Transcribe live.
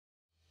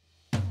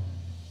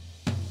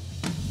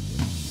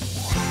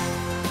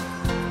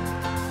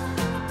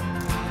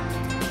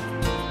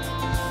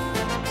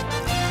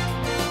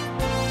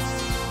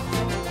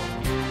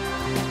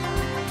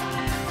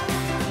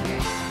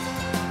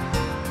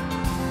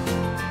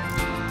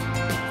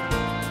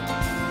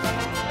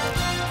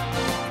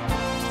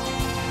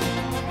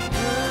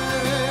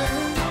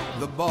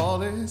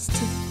is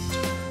tipped,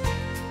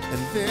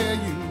 and there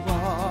you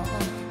are.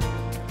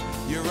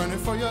 You're running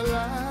for your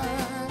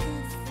life.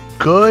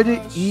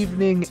 Good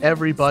evening,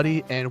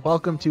 everybody, and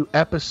welcome to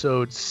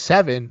episode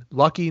 7,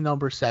 lucky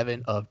number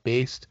 7 of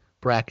Based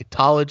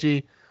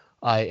Bracketology.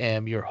 I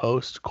am your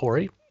host,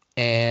 Corey,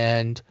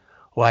 and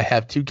I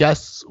have two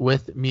guests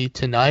with me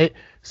tonight.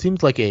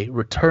 Seems like a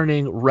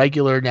returning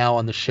regular now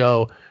on the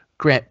show,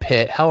 Grant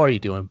Pitt. How are you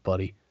doing,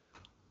 buddy?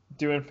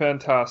 Doing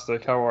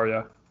fantastic. How are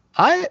you?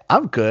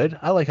 I'm good.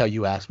 I like how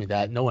you asked me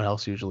that. No one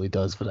else usually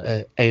does,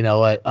 but you know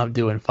what? I'm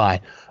doing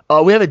fine.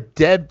 We have a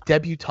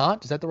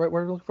debutante. Is that the right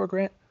word we're looking for,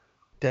 Grant?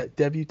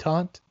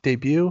 Debutante?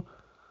 Debut?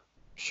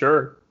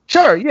 Sure,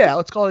 yeah.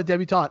 Let's call it a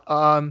debutante.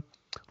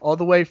 All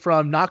the way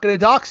from not going to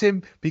dox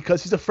him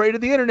because he's afraid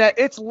of the internet.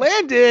 It's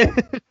Landon.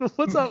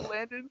 What's up,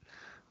 Landon?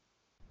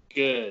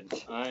 Good.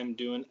 I'm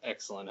doing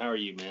excellent. How are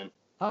you, man?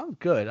 I'm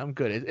good.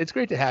 It's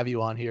great to have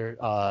you on here.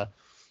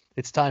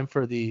 It's time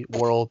for the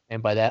world,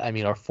 and by that I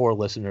mean our 4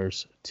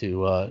 listeners,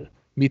 to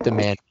meet the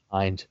man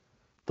behind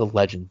the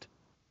legend.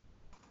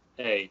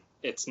 Hey,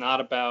 it's not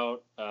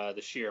about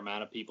the sheer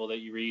amount of people that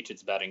you reach.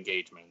 It's about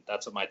engagement.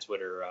 That's what my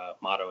Twitter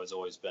motto has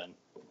always been.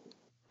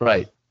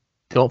 Right.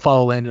 Don't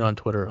follow Landon on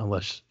Twitter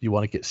unless you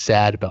want to get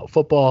sad about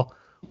football,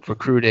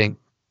 recruiting.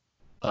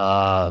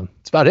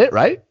 It's about it,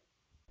 right?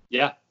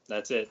 Yeah,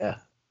 that's it. Yeah,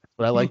 that's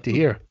what I like to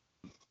hear.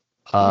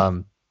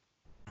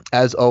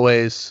 As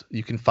always,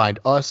 you can find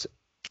us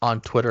on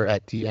Twitter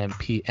at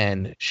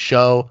DMPN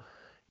Show.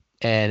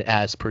 And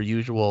as per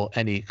usual,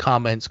 any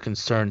comments,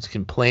 concerns,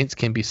 complaints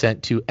can be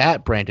sent to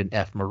at Brandon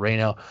F.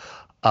 Moreno.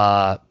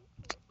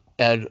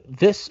 And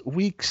this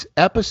week's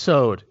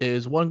episode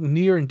is one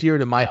near and dear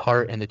to my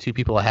heart and the two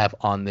people I have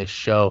on this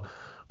show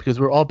because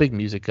we're all big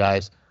music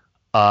guys.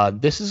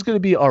 This is going to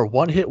be our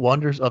one-hit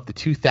wonders of the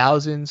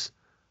 2000s.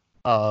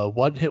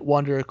 One-hit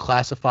wonder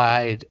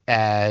classified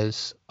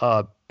as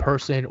a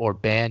person or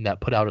band that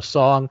put out a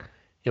song.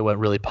 It went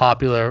really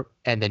popular,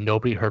 and then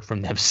nobody heard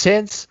from them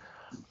since.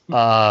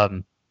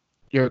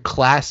 Your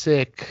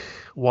classic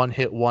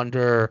one-hit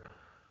wonder.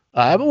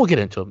 We'll get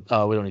into them.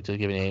 We don't need to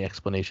give any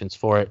explanations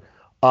for it.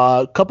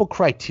 A couple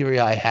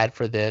criteria I had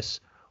for this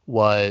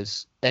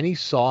was any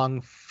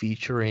song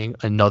featuring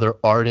another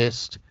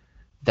artist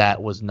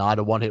that was not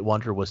a one-hit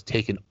wonder was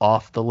taken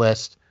off the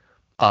list.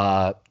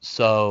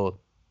 So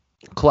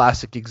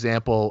classic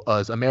example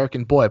is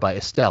American Boy by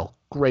Estelle.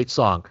 Great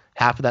song.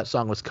 Half of that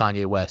song was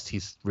Kanye West.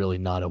 He's really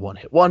not a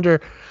one-hit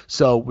wonder,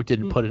 so we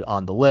didn't put it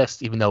on the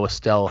list, even though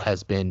Estelle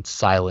has been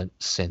silent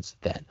since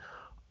then.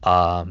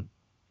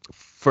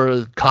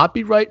 For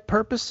copyright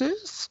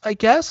purposes, I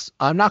guess,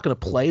 I'm not going to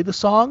play the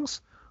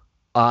songs.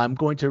 I'm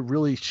going to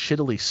really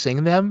shittily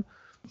sing them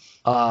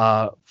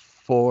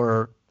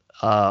for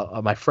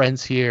my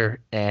friends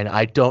here, and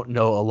I don't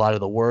know a lot of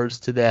the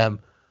words to them,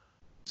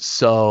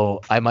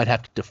 so I might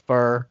have to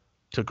defer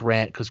to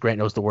Grant because Grant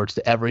knows the words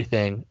to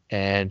everything,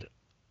 and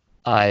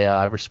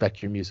I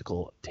respect your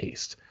musical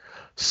taste.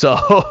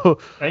 So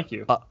thank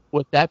you.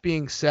 With that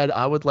being said,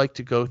 I would like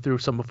to go through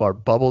some of our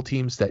bubble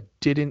teams that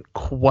didn't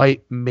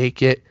quite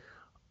make it,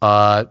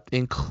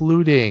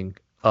 including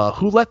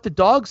Who Let the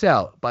Dogs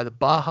Out by the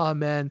Baha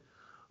Men,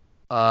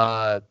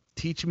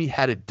 Teach Me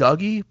How to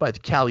Dougie by the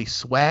Cali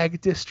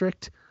Swag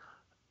District,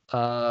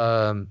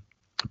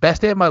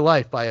 Best Day of My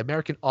Life by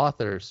American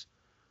Authors,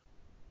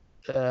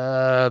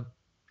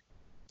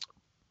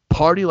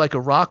 Party Like a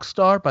Rock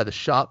Star by the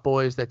Shop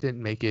Boys. That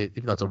didn't make it,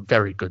 even though it's a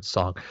very good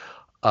song.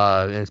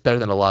 And it's better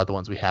than a lot of the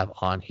ones we have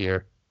on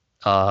here.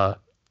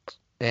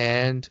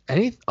 And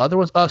any other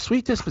ones?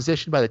 Sweet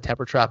Disposition by the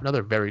Temper Trap,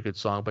 another very good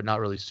song, but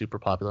not really super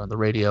popular on the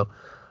radio,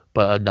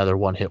 but another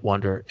one-hit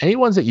wonder. Any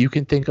ones that you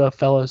can think of,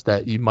 fellas,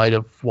 that you might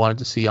have wanted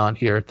to see on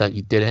here that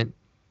you didn't?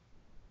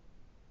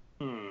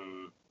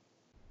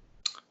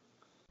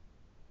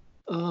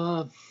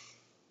 No,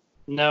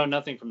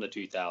 nothing from the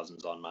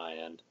 2000s on my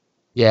end.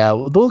 Yeah,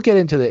 we'll get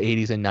into the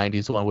 80s and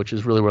 90s one, which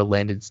is really where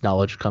Landon's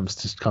knowledge comes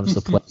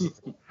to play.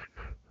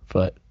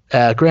 But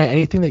Grant,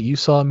 anything that you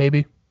saw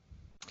maybe?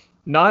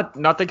 Not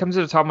that comes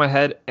to the top of my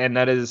head, and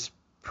that is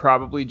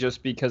probably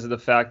just because of the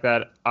fact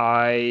that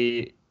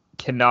I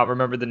cannot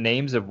remember the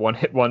names of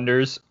one-hit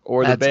wonders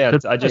or the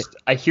bands.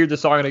 I hear the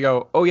song and I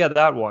go, oh yeah,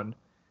 that one.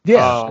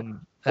 Yeah.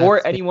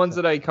 Or any ones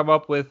that I come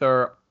up with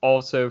are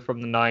also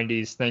from the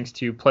 90s, thanks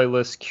to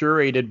playlists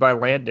curated by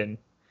Landon.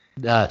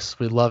 Yes,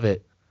 we love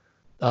it.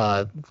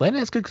 Landon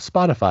has good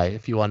Spotify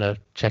if you want to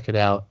check it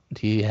out.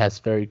 He has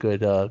very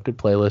good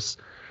playlists.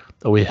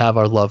 We have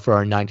our love for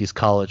our 90s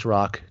college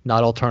rock,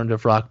 not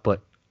alternative rock,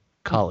 but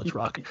college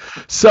rock.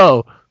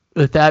 So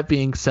with that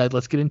being said,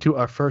 let's get into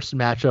our first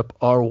matchup.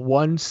 Our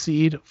 1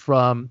 seed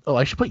from,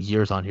 I should put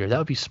years on here. That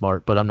would be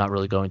smart, but I'm not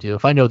really going to.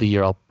 If I know the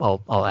year,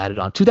 I'll add it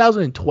on.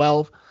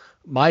 2012,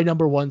 my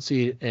number 1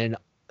 seed, and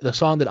the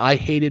song that I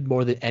hated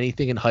more than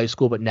anything in high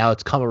school, but now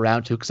it's come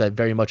around to because I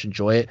very much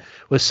enjoy it,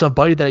 was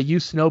Somebody That I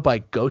Used to Know by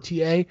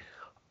Gautier.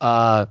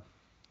 And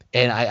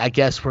I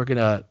guess we're going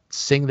to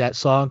sing that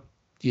song.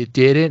 You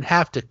didn't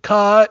have to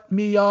cut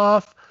me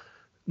off.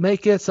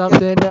 Make it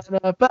something.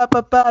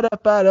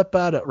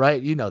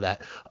 Right? You know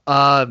that.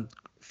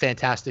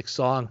 Fantastic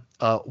song.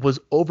 Was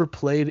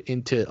overplayed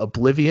into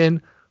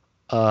oblivion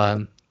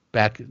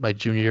back my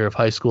junior year of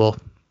high school.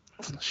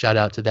 Shout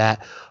out to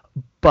that.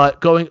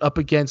 But going up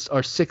against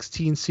our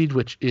 16 seed,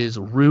 which is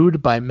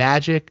Rude by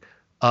Magic.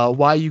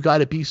 Why You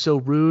Gotta Be So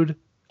Rude?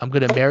 I'm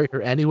going to marry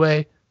her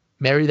anyway.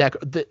 Marry that.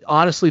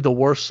 Honestly, the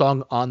worst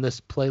song on this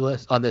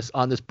playlist,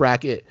 on this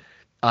bracket.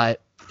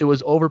 It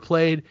was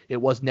overplayed. It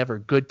was never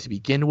good to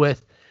begin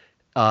with.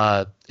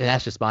 And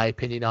that's just my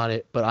opinion on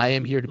it. But I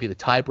am here to be the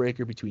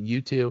tiebreaker between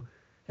you two.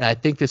 And I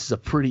think this is a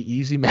pretty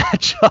easy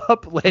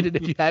matchup. Landon,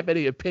 if you have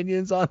any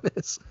opinions on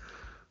this.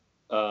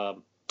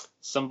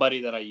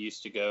 Somebody that I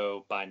used to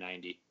go by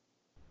 90.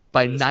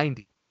 By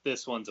 90.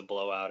 This one's a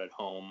blowout at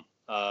home.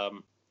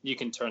 You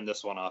can turn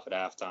this one off at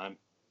halftime.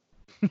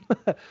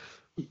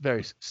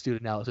 Very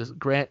astute analysis.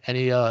 Grant,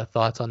 any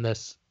thoughts on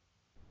this?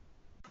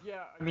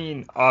 Yeah, I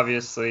mean,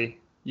 obviously,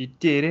 you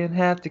didn't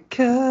have to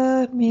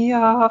cut me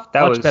off.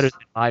 That Much was better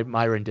than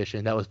my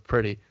rendition. That was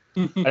pretty.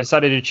 I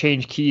decided to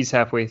change keys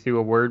halfway through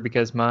a word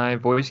because my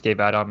voice gave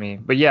out on me.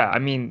 But yeah, I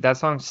mean, that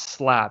song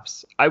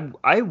slaps.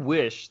 I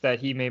wish that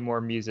he made more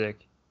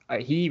music.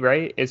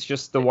 Right? It's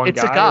just the one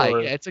it's guy. It's a guy.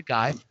 Or... Yeah, it's a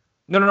guy.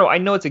 No. I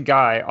know it's a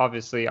guy,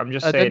 obviously. I'm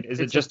just saying, is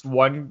it just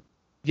one?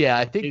 Yeah,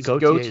 I think is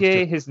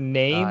Gautier his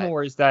name, guy.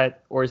 or is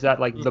that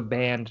like the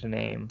band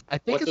name? I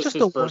think it's just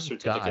the one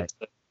guy.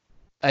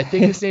 I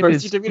think his name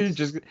is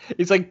just.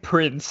 It's like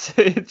Prince.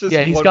 It's just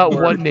he's got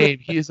one name.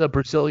 He is a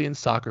Brazilian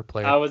soccer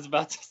player. I was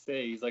about to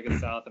say he's like a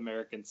South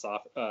American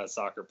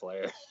soccer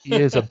player. He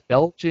is a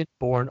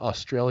Belgian-born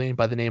Australian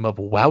by the name of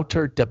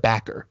Wouter de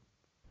Backer.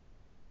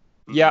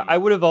 Yeah, I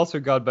would have also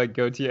gone by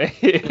Gautier.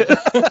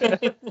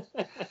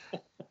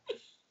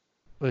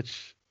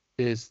 Which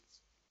is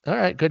all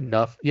right, good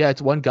enough. Yeah,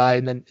 it's one guy,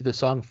 and then the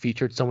song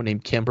featured someone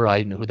named Kimber. I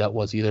didn't know who that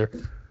was either.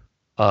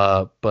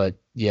 But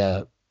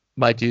yeah,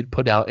 my dude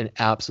put out an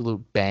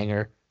absolute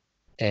banger,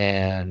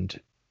 and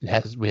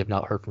we have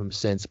not heard from him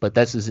since. But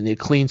this is a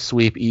clean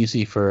sweep,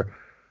 easy for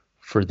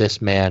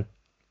this man.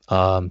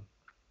 That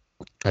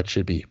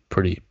should be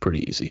pretty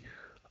easy.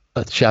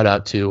 Shout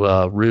out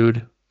to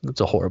Rude.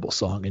 It's a horrible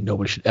song, and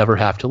nobody should ever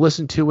have to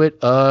listen to it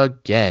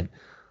again.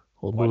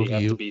 Why do you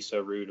have to be so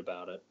rude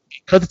about it?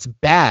 Because it's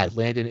bad,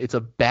 Landon. It's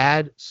a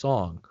bad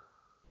song.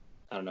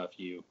 I don't know if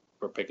you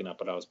were picking up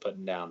what I was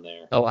putting down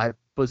there. Oh, I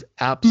was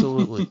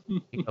absolutely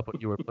picking up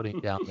what you were putting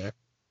down there.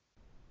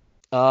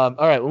 All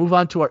right, we'll move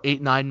on to our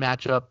 8-9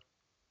 matchup,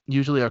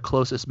 usually our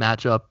closest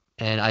matchup,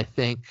 and I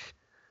think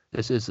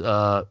this is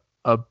a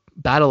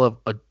battle of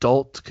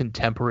adult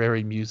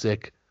contemporary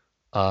music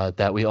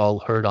that we all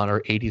heard on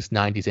our 80s,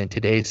 90s, and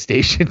today's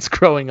stations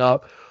growing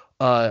up.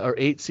 Our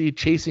 8 seed,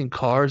 Chasing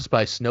Cars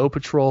by Snow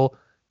Patrol.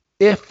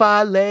 If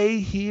I lay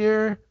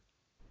here,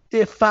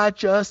 if I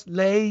just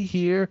lay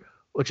here,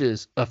 which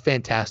is a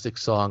fantastic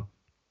song,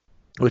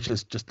 which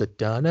is just the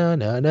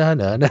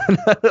da-na-na-na-na-na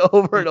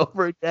over and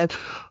over again.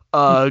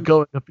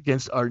 Going up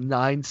against our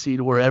 9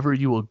 seed, Wherever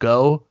You Will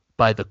Go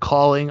by The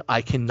Calling.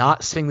 I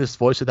cannot sing this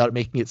voice without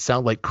making it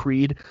sound like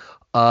Creed.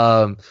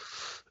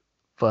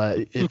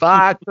 But if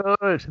I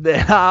could,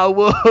 then I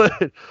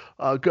would.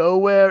 I'll go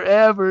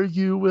wherever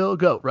you will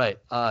go. Right.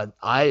 I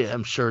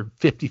am sure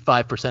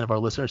 55% of our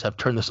listeners have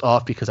turned this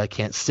off because I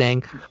can't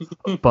sing.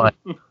 But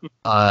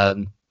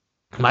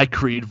my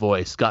Creed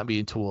voice got me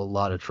into a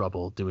lot of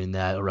trouble doing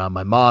that around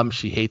my mom.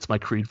 She hates my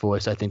Creed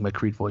voice. I think my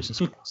Creed voice is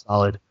pretty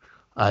solid.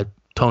 I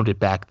toned it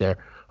back there.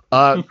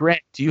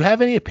 Grant, do you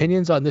have any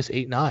opinions on this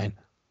 8-9?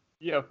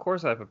 Yeah, of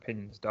course I have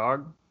opinions,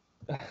 dog.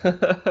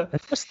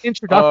 That's just the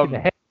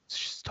introduction. Hey,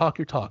 just talk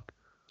your talk.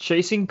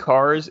 Chasing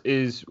Cars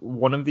is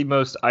one of the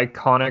most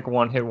iconic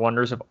one-hit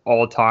wonders of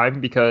all time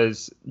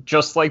because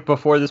just like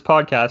before this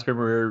podcast, when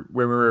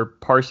we were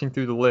parsing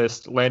through the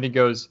list, Landon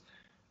goes,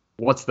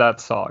 "What's that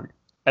song?"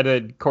 And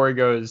then Corey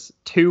goes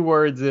 2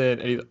 words in,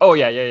 and he's, "Oh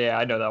yeah,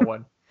 I know that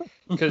one."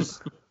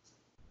 Because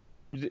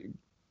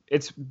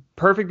it's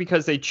perfect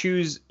because they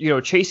choose,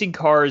 Chasing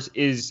Cars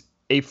is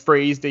a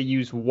phrase they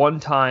use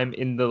one time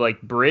in the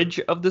like bridge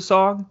of the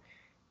song.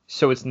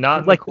 So it's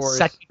not like the chorus. The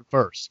second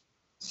verse.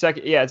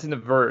 It's in the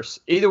verse.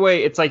 Either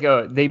way, it's like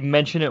they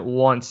mention it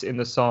once in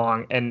the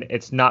song, and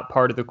it's not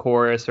part of the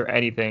chorus or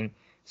anything.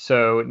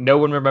 So no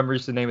one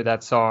remembers the name of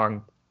that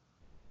song.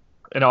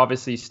 And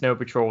obviously, Snow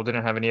Patrol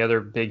didn't have any other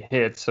big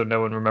hits, so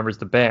no one remembers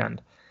the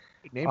band.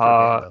 Good name for a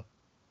band,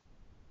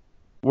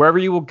 though. Wherever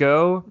You Will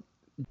Go,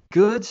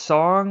 good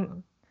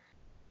song,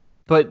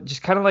 but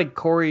just kind of like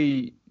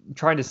Corey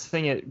trying to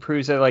sing it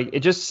proves that like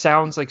it just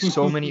sounds like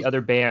so many other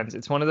bands.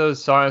 It's one of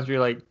those songs where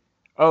you're like,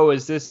 oh,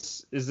 is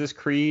this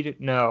Creed?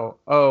 No.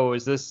 Oh,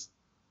 is this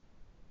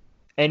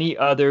any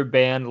other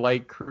band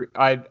like Creed?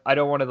 I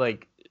don't want to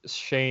like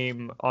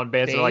shame on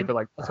bands that are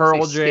like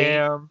Pearl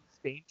Jam,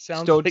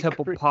 Stone like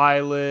Temple Creed.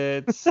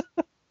 Pilots.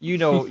 you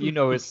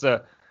know it's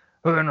the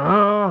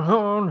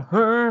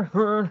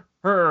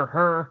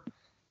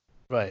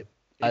right.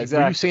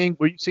 Exactly.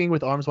 Were you singing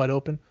with Arms Wide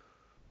Open?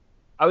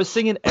 I was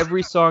singing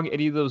every song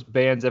any of those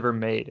bands ever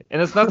made.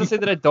 And it's not to say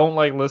that I don't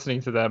like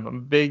listening to them. I'm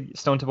a big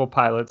Stone Temple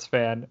Pilots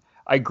fan.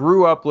 I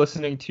grew up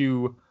listening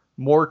to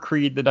more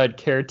Creed than I'd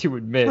care to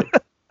admit.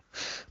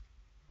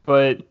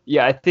 But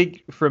yeah, I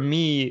think for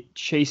me,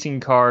 Chasing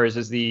Cars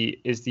is the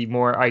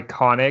more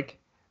iconic,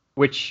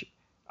 which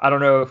I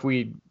don't know if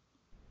we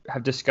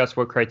have discussed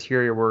what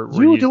criteria we're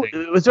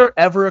using. Was there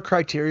ever a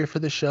criteria for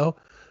this show?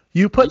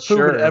 You put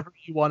through whatever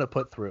you want to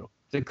put through.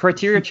 The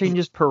criteria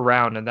changes per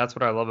round, and that's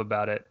what I love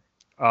about it.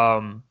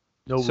 No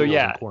rules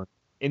important.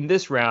 In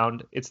this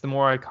round, it's the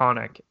more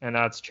iconic, and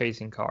that's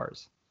Chasing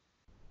Cars.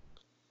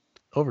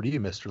 Over to you,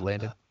 Mr.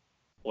 Landon.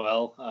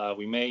 Well,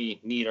 we may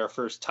need our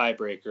first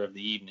tiebreaker of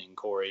the evening,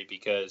 Corey,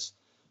 because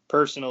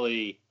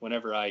personally,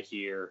 whenever I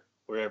hear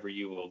Wherever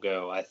You Will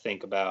Go, I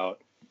think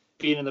about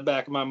being in the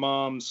back of my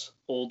mom's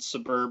old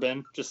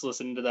Suburban, just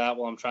listening to that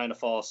while I'm trying to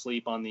fall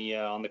asleep on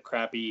the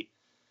crappy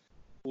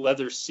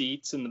leather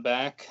seats in the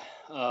back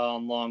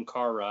on long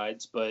car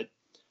rides. But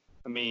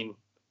I mean,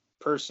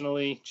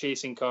 personally,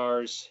 Chasing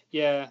Cars,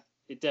 yeah,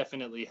 it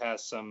definitely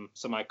has some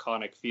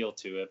iconic feel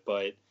to it,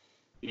 but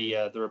the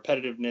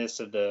repetitiveness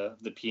of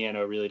the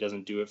piano really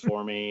doesn't do it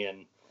for me.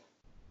 And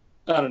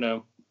I don't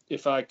know,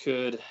 if I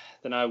could,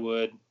 then I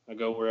would. I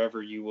go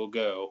Wherever You Will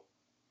Go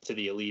to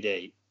the Elite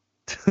Eight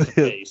to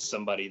face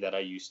somebody that I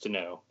used to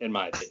know, in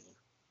my opinion.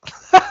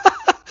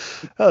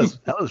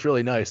 that was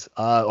really nice.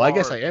 Well, I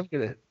guess I am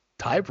gonna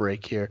tie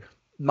break here.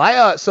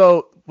 My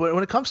so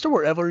when it comes to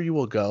Wherever You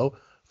Will Go,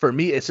 for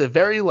me, it's a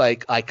very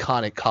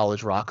iconic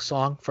college rock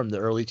song from the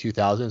early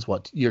 2000s.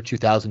 What year?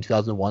 2000,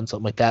 2001,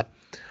 something like that.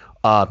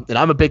 And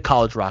I'm a big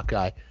college rock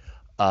guy.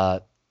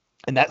 And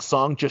that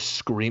song just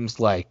screams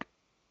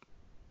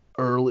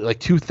early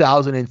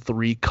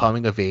 2003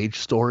 coming of age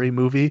story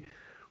movie,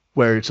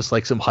 where it's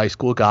just some high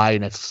school guy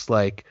and it's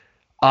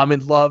I'm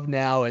in love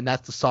now, and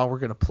that's the song we're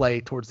gonna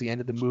play towards the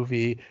end of the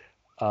movie.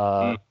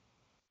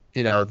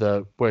 You know,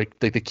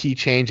 the key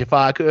change, if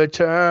I could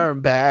turn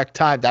back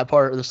time, that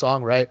part of the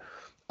song, right?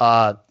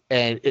 And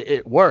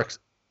it works.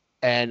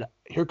 And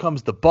here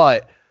comes the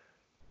but.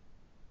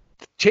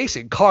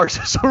 Chasing Cars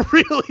is a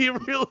really,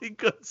 really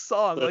good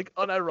song,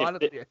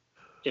 unironically.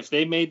 If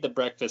they made The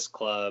Breakfast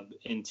Club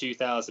in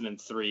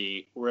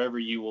 2003, Wherever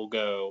You Will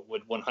Go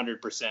would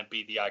 100%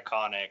 be the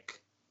iconic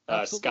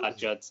Scott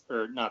Judson,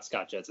 or not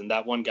Scott Judson,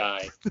 that one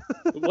guy.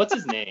 What's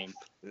his name?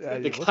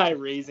 The guy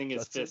raising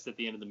his fist at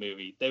the end of the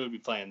movie. They would be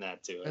playing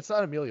that too. It's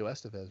not Emilio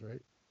Estevez,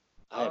 right?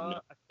 I have no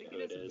idea who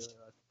it is.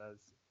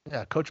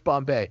 Yeah, Coach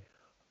Bombay.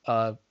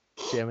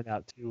 Jamming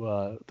out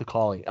to The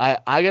Calling. I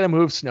gotta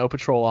move Snow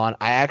Patrol on.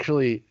 I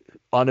actually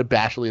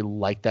unabashedly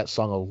like that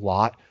song a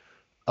lot.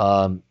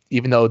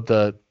 Even though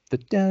the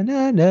da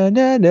na na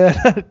na na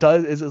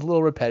is a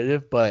little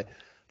repetitive, but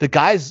the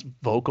guy's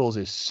vocals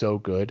is so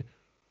good,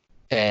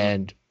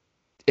 and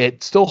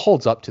it still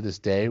holds up to this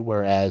day.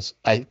 Whereas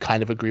I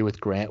kind of agree with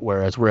Grant.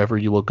 Whereas Wherever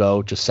You Will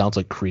Go just sounds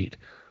like Creed.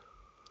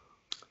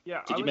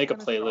 Yeah. Did you make a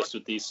playlist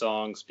with these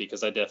songs?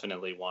 Because I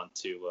definitely want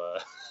to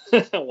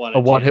a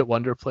one-hit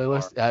wonder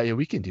playlist. Yeah,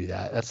 we can do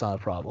that. That's not a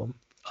problem.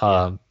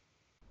 I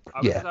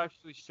was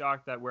actually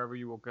shocked that Wherever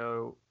You Will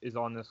Go is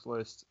on this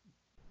list,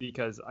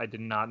 because I did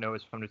not know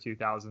it's from the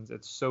 2000s.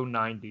 It's so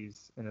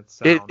 90s in its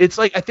sound. It's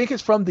I think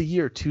it's from the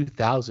year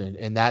 2000,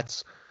 and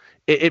that's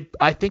it.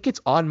 I think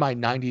it's on my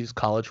 90s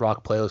college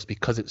rock playlist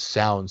because it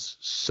sounds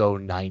so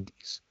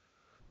 90s,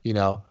 you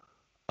know.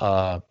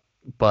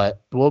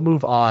 But we'll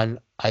move on.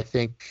 I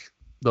think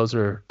those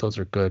are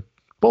good,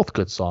 both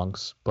good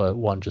songs, but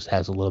one just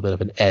has a little bit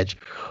of an edge.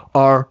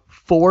 Our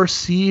 4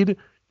 seed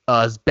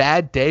is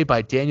Bad Day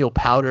by Daniel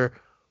Powder,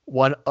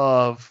 one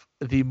of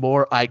the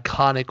more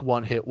iconic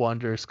one-hit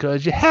wonders,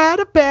 because you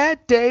had a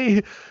bad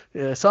day,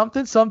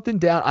 something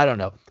down. I don't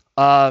know.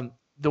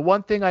 The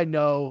one thing I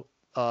know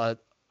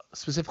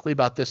specifically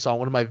about this song,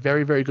 one of my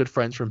very, very good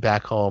friends from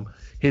back home,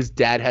 his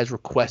dad has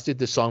requested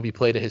this song be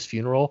played at his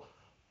funeral,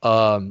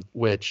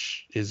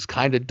 which is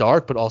kind of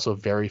dark, but also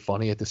very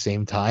funny at the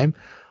same time.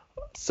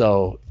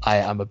 So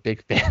I'm a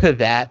big fan of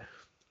that.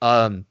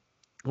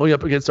 Going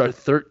up against our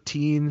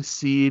 13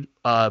 seed,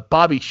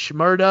 Bobby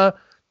Shmurda,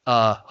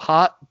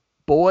 hot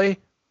boy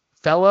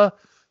fella.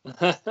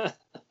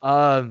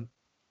 Not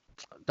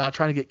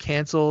trying to get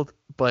canceled,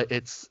 but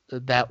it's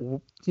that,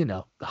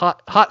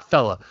 hot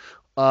fella.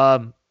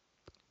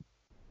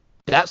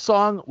 That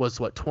song was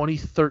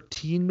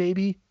 2013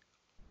 maybe,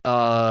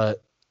 or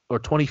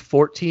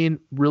 2014,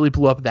 really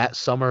blew up that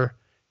summer,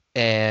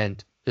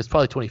 and it's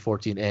probably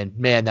 2014. And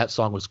man, that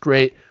song was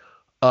great.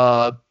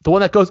 The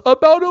one that goes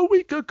about a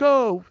week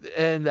ago,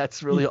 and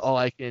that's really all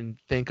I can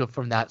think of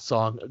from that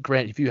song.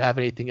 Grant, if you have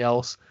anything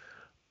else.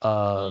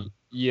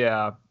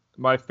 Yeah,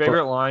 my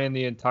favorite line in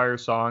the entire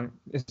song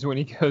is when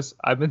he goes,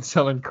 "I've been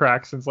selling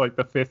crack since the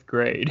 5th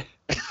grade."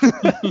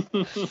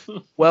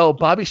 Well,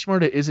 Bobby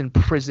Shmurda is in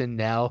prison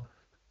now,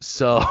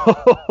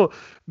 so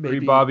maybe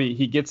Bobby,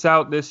 he gets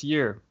out this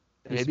year.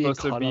 He's maybe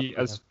supposed to be,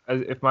 as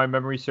if my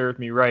memory serves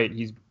me right,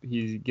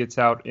 he gets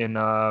out in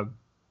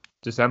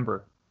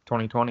December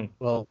 2020.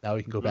 Well, now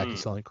we can go back to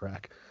selling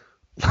crack.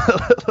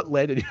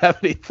 Landon, do you have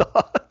any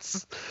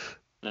thoughts?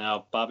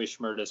 Now, Bobby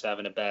Shmurda's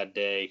having a bad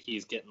day.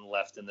 He's getting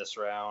left in this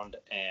round,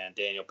 and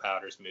Daniel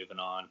Powder's moving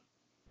on.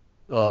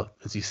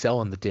 Is he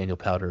selling the Daniel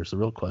Powder is the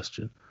real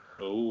question.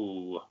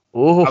 Ooh.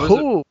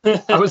 Oh,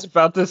 I was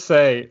about to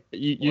say,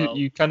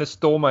 you kind of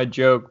stole my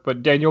joke,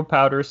 but Daniel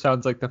Powder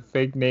sounds like the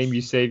fake name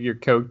you save your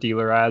Coke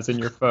dealer as in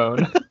your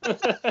phone.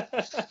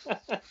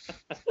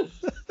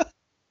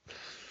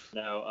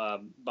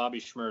 No, Bobby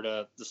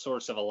Shmurda, the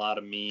source of a lot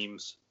of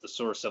memes, the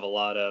source of a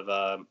lot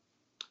of,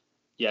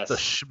 yes. The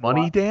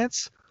shmoney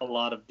dance? A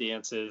lot of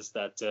dances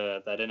that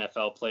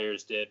NFL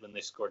players did when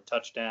they scored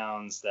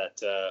touchdowns,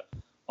 that a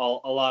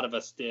lot of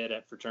us did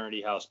at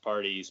fraternity house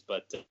parties,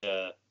 but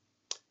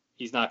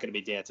he's not going to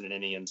be dancing in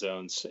any end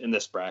zones in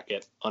this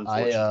bracket,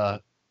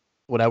 unfortunately.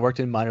 When I worked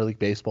in minor league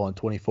baseball in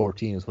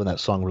 2014 is when that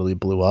song really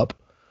blew up.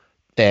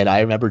 And I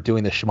remember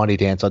doing the shmoney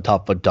dance on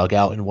top of a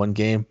dugout in one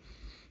game.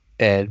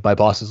 And my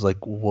boss is like,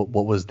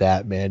 what was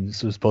that, man?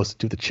 This was supposed to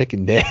do the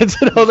chicken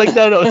dance. And I was like,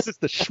 no, it's just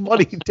the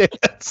shmoney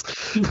dance.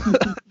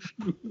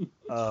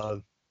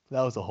 That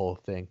was the whole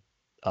thing.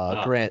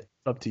 Grant,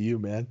 up to you,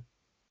 man.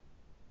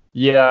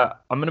 Yeah,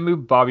 I'm going to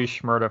move Bobby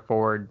Shmurda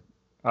forward.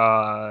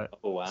 Oh,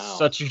 wow.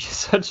 Such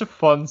a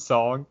fun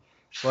song.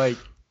 Like,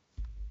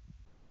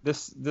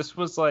 this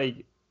was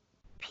like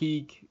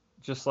peak,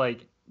 just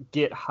like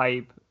get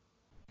hype.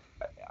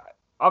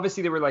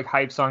 Obviously, there were like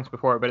hype songs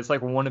before, but it's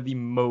like one of the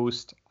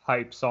most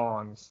hype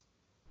songs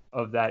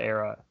of that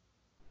era.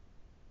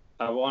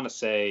 I want to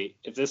say,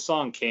 if this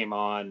song came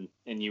on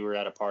and you were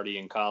at a party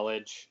in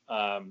college,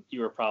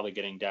 you were probably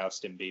getting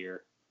doused in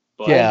beer.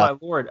 But, yeah. Oh my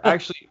lord!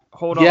 Actually,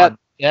 hold on.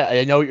 Yeah,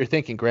 I know what you're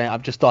thinking, Grant.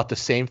 I've just thought the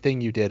same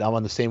thing you did. I'm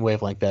on the same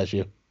wavelength as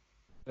you.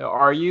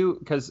 Are you?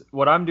 Because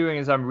what I'm doing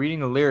is I'm reading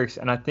the lyrics,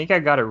 and I think I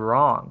got it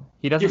wrong.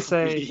 He doesn't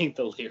say. Reading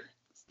the lyrics.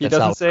 He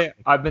doesn't say,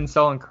 I've been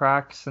selling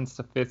crack since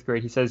the 5th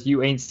grade. He says,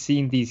 you ain't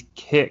seen these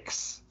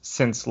kicks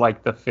since,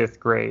 like, the 5th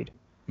grade.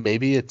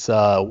 Maybe it's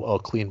a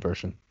clean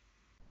version.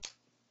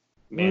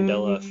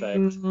 Mandela effect.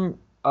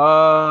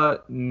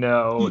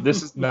 No,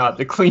 this is not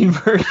the clean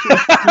version.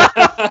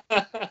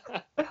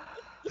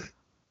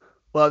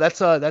 Well,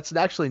 that's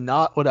actually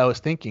not what I was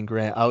thinking,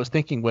 Grant. I was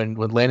thinking when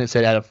Landon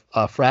said at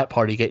a frat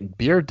party getting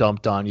beer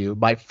dumped on you,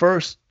 my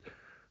first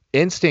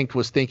instinct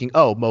was thinking,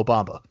 oh, Mo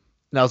Bamba.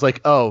 And I was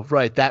like, oh,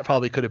 right, that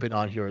probably could have been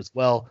on here as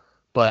well.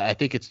 But I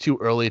think it's too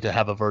early to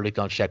have a verdict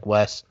on Sheck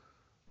West.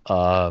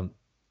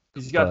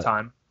 He's got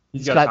time.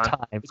 He's got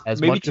time.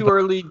 Maybe too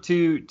early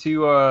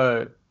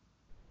to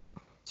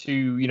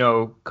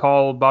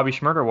call Bobby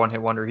Shmurda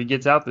one-hit wonder. He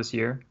gets out this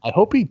year. I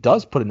hope he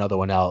does put another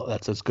one out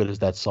that's as good as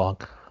that song.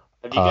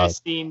 Have you guys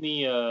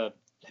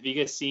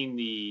seen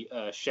the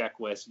Sheck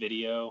West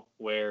video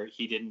where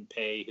he didn't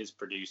pay his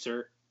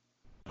producer?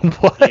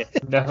 What? Yeah.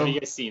 No. Have you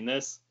guys seen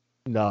this?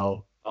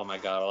 No. Oh my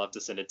god, I'll have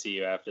to send it to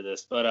you after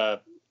this.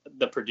 But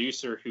the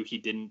producer who he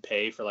didn't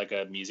pay for like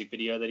a music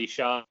video that he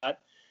shot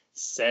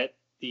set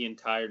the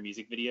entire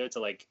music video to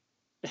like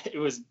it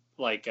was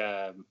like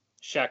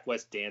Shaq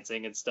West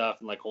dancing and stuff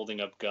and like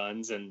holding up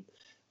guns, and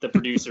the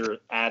producer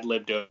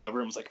ad-libbed over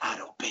and was like, I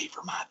don't pay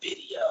for my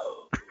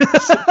video.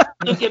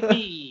 Look at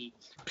me.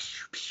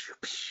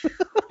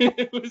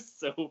 It was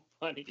so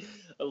funny.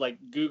 Like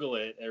Google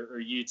it or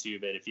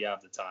YouTube it if you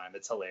have the time.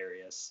 It's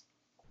hilarious.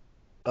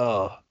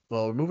 Oh,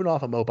 well, we're moving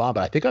off of Mo Bamba.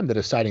 I think I'm the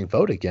deciding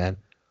vote again.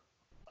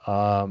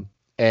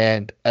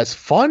 And as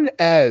fun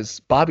as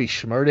Bobby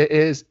Shmurda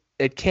is,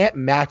 it can't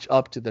match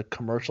up to the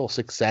commercial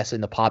success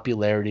and the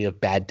popularity of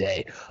Bad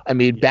Day. I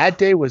mean, Bad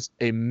Day was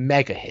a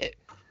mega hit.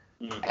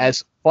 Mm-hmm.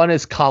 As fun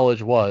as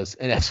college was,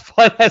 and as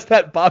fun as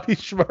that Bobby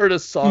Shmurda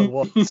song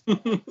was,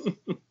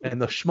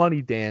 and the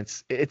shmoney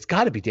dance, it's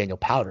got to be Daniel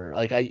Powder.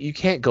 Like, you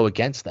can't go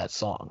against that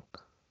song.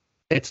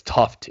 It's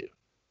tough to.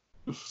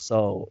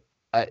 So,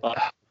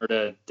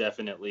 Shmurda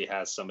definitely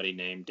has somebody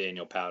named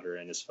Daniel Powder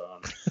in his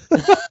phone.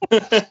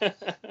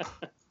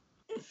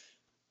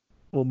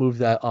 We'll move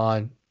that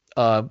on.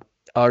 Our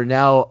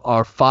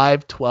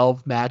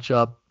 5-12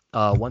 matchup,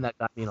 one that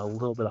got me in a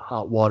little bit of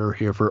hot water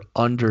here for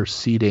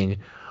underseeding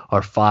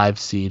our 5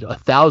 seed,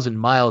 1,000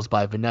 Miles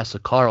by Vanessa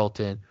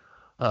Carlton.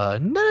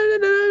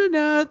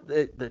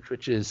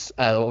 Which is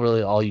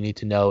really all you need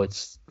to know.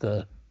 It's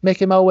the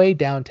Making My Way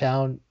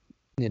Downtown,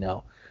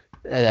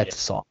 that's a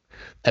song.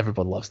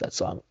 Everyone loves that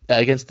song.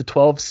 Against the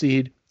 12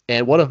 seed,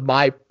 and one of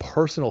my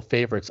personal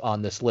favorites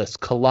on this list,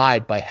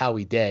 Collide by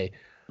Howie Day.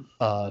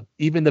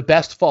 Even the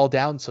best fall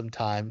down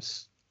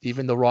sometimes.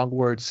 Even the wrong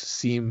words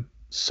seem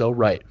so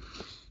right.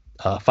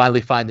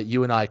 Finally find that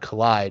you and I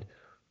collide.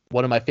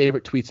 One of my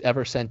favorite tweets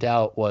ever sent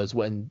out was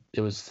when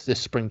it was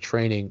this spring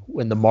training,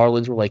 when the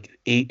Marlins were like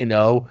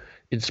 8-0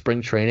 in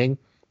spring training.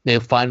 They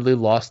finally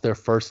lost their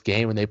first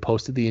game, and they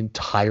posted the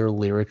entire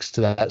lyrics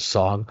to that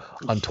song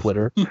on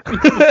Twitter.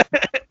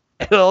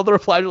 And all the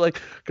replies were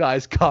like,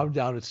 guys, calm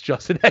down. It's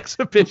just an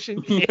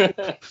exhibition game.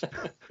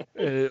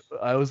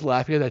 I was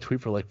laughing at that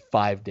tweet for like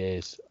 5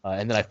 days.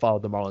 And then I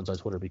followed the Marlins on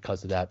Twitter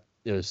because of that.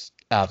 It was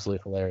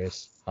absolutely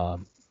hilarious.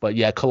 But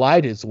yeah,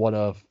 Collide is one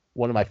of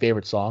my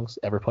favorite songs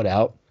ever put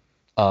out.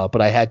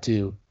 but I had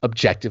to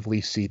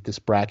objectively seat this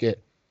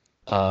bracket,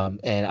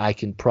 and I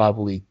can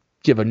probably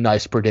give a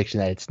nice prediction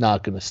that it's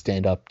not going to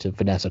stand up to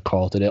Vanessa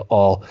Carlton at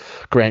all.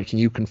 Grant, can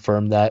you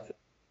confirm that?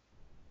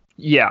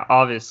 Yeah,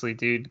 obviously,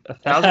 dude.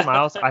 1,000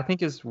 Miles, I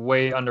think, is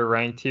way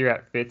underranked here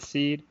at 5th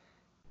seed,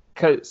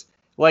 because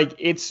like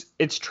it's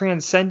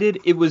transcended.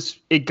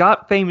 It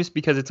got famous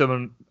because it's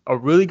a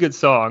really good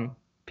song.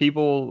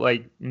 People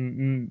like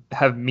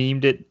have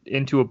memed it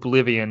into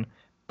oblivion,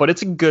 but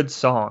it's a good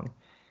song.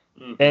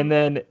 Mm-hmm. And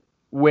then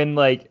when,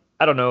 like,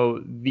 I don't know,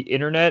 the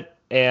internet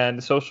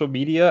and social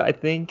media, I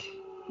think,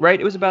 right?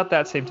 It was about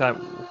that same time.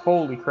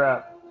 Holy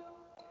crap.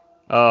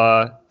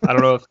 I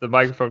don't know if the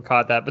microphone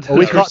caught that, but we there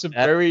were caught some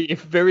that. very,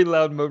 very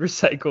loud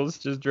motorcycles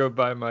just drove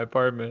by my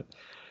apartment.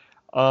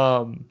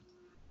 There's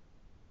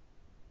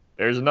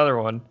another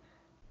one.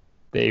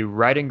 They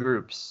ride in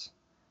groups.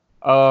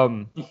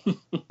 Where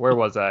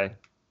was I?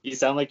 You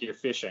sound like you're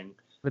fishing.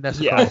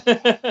 Vanessa Yeah.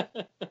 Carlton,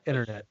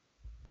 internet.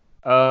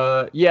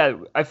 Yeah,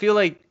 I feel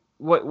like,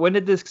 when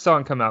did this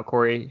song come out,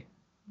 Corey?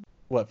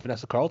 What,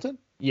 Vanessa Carlton?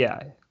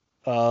 Yeah.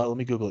 Let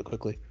me Google it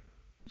quickly.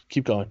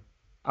 Keep going.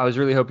 I was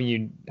really hoping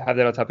you'd have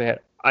that on top of your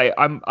head.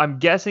 I'm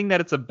guessing that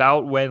it's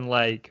about when,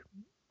 like,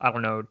 I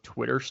don't know,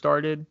 Twitter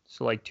started.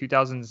 So like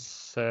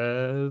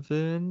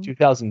 2007?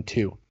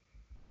 2002.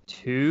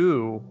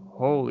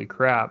 Holy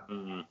crap.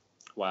 Mm-hmm.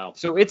 Wow.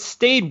 So it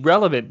stayed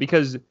relevant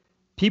because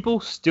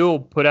people still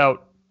put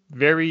out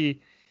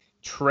very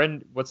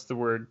trendy,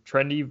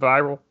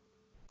 viral,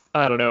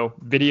 I don't know,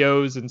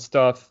 videos and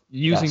stuff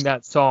using Yes.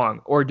 that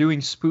song or doing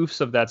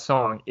spoofs of that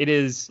song. It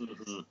is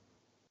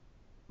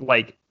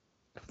like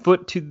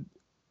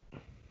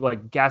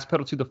gas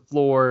pedal to the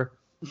floor,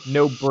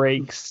 no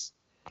brakes.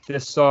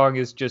 This song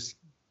is just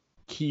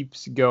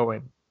keeps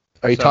going.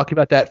 Are you talking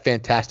about that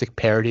fantastic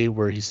parody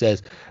where he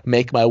says,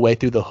 "Make my way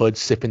through the hood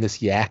sipping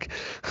this yak"?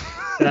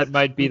 That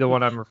might be the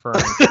one I'm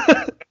referring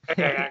to.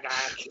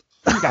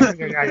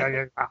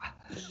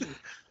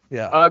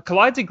 Yeah.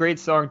 Collide's a great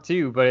song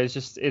too, but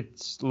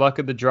it's luck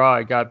of the draw.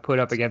 It got put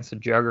up against a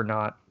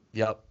juggernaut.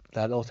 Yep.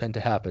 That'll tend to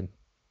happen.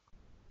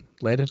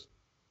 Landon?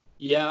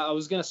 Yeah, I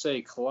was gonna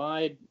say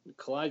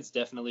Collide's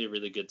definitely a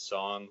really good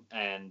song,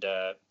 and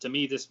to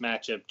me, this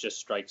matchup just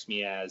strikes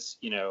me as,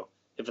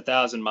 if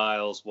 1,000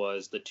 Miles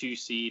was the 2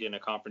 seed in a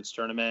conference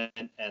tournament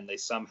and they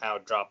somehow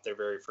dropped their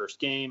very first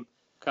game,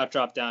 got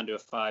dropped down to a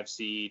 5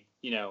 seed,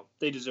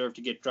 they deserve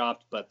to get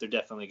dropped, but they're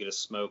definitely gonna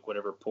smoke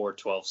whatever poor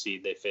 12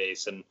 seed they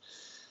face, and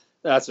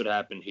that's what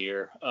happened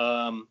here.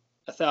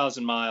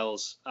 1,000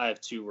 Miles, I have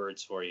 2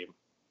 words for you: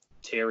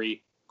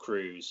 Terry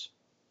Crews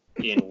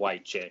in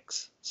White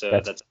Chicks. So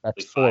that's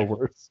 4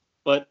 words.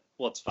 But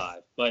it's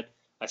 5. But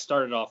I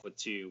started off with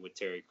 2 with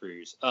Terry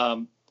Crews.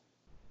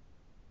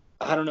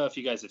 I don't know if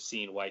you guys have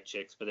seen White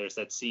Chicks, but there's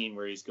that scene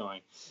where he's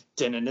going,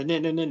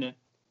 "Da-na-na-na-na-na,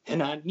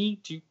 and I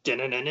need you,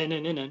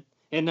 da-na-na-na-na-na,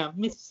 and I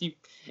miss you,"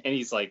 and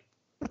he's like,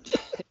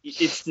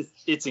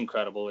 it's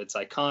incredible. It's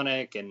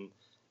iconic, and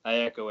I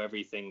echo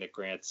everything that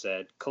Grant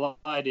said.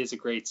 Collide is a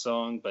great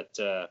song, but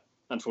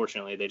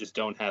unfortunately, they just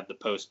don't have the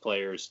post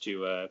players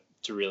to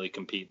really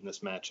compete in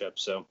this matchup.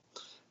 So,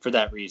 for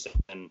that reason,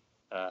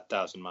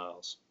 1,000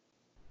 Miles.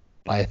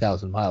 By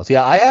 1,000 Miles.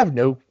 Yeah, I have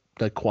no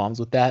qualms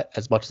with that.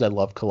 As much as I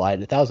love Collide,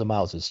 1,000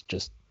 Miles is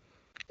just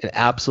an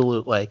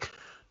absolute,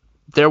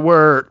 there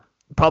were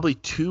probably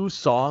 2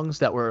 songs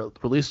that were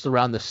released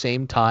around the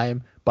same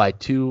time by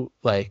 2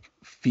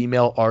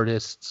 female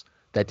artists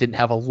that didn't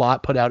have a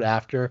lot put out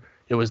after.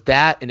 It was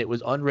that, and it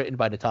was Unwritten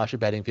by Natasha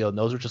Bedingfield. And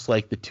those were just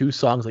the 2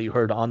 songs that you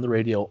heard on the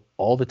radio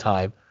all the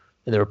time.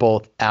 And they were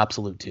both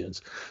absolute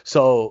tunes.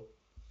 So,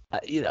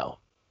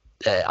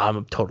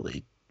 I'm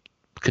totally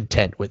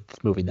content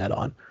with moving that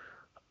on.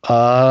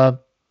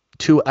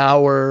 To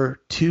our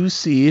 2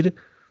 seed,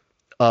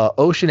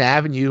 Ocean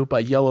Avenue by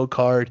Yellow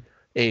Card,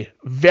 a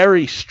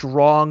very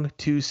strong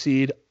 2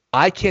 seed.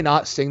 I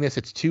cannot sing this;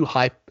 it's too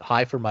high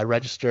for my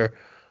register.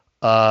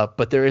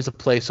 But there is a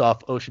place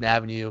off Ocean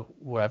Avenue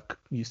where I've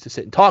used to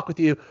sit and talk with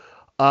you.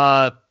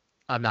 I'm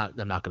not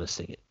going to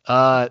sing it.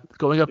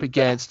 Going up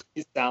against.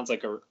 It sounds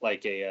like a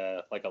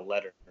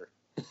letter.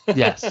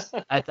 Yes,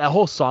 that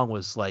whole song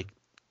was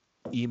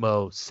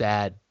emo,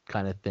 sad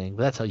kind of thing.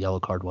 But that's how Yellow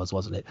Card was,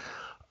 wasn't it?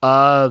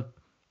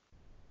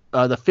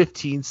 The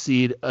 15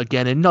 seed,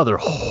 again, another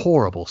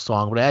horrible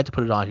song, but I had to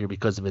put it on here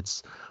because of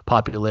its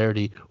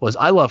popularity, was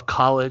I Love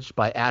College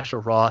by Asher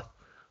Roth.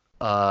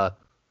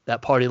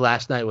 That party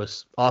last night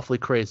was awfully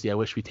crazy. I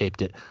wish we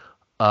taped it.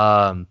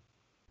 Asher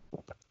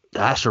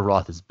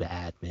Roth is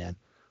bad, man.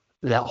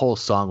 That whole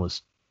song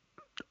was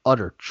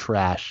utter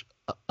trash.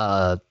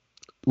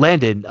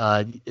 Landon,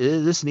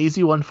 is this an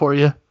easy one for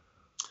you?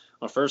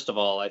 Well, first of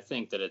all, I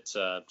think that it's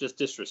just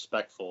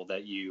disrespectful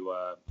that you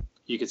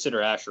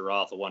consider Asher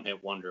Roth a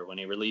one-hit wonder when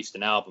he released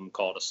an album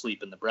called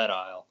 "Asleep in the Bread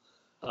Aisle."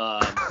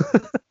 I'm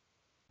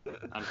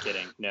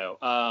kidding. No.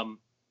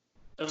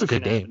 It's a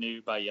good Ocean name.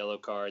 Avenue by Yellow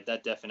Card,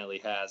 that definitely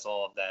has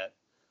all of that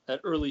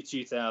early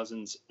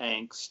 2000s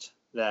angst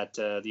that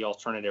the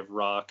alternative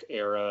rock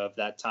era of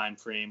that time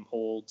frame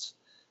holds.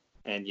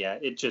 And yeah,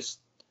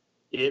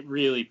 it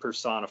really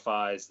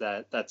personifies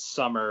that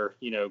summer,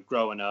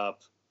 growing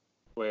up,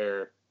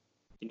 where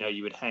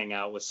you would hang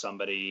out with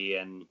somebody,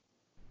 and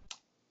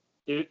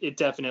it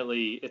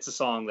definitely, it's a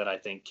song that I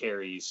think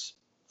carries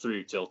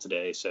through till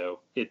today. So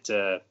it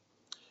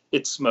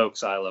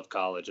smokes I Love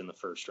College in the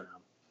first round.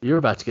 You're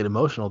about to get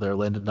emotional there,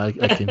 Landon. I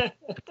can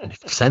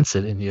sense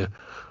it in you.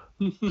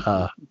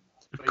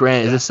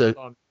 Grant, is this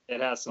it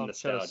has some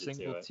nostalgia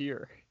single to it.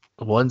 Tear.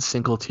 One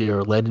single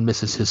tear. Landon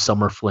misses his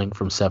summer fling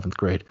from 7th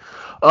grade.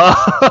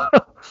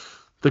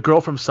 The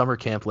girl from summer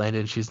camp,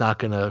 Landon, she's not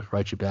going to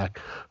write you back.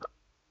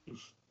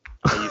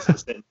 I used to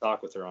sit and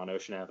talk with her on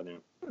Ocean Avenue.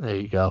 There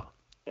you go.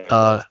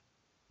 Grant,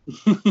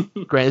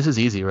 this is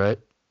easy, right?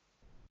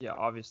 Yeah,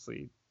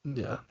 obviously.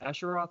 Yeah.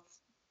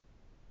 Asheroth's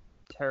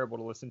terrible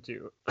to listen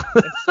to.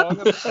 That song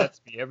upsets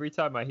me every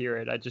time I hear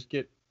it. I just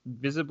get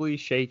visibly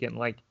shaken,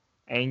 like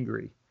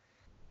angry.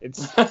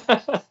 It's.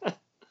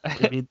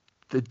 I mean,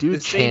 the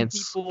dude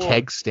chants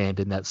keg stand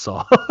in that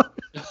song.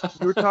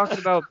 You were talking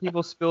about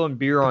people spilling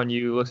beer on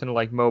you, listening to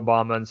like Mo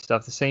Bamba and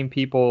stuff. The same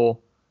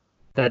people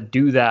that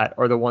do that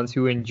are the ones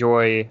who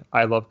enjoy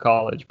I Love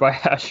College by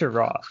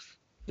Asheroth.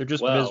 They're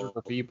just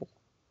miserable people.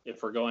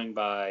 If we're going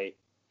by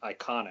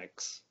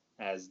Iconics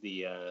as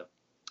the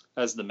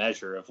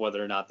measure of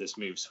whether or not this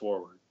moves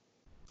forward.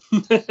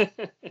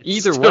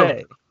 Either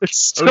way, it's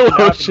still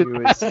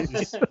Ocean Avenue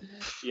is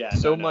yeah,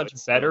 so much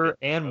better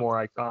and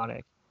more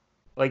iconic.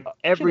 Like,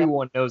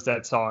 everyone knows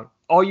that song.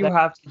 All you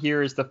have to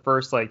hear is the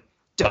first, like,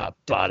 all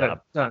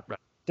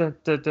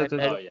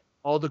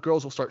the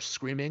girls will start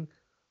screaming.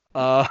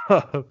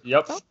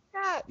 Yep.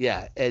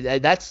 Yeah,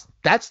 and that's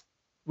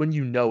when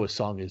you know a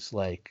song is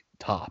like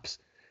tops,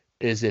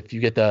 is if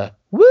you get the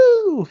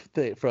woo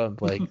from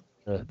like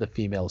the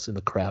females in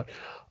the crowd.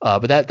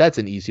 But that's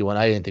an easy one.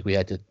 I didn't think we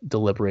had to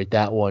deliberate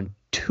that one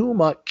too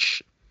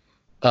much.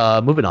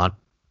 Moving on.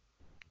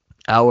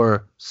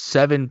 Our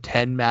 7-10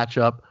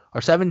 matchup. Our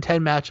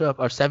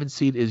 7th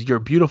seed is You're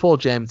Beautiful,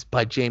 James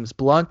by James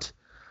Blunt.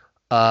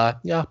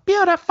 Yeah,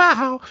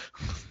 beautiful.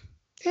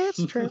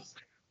 It's true.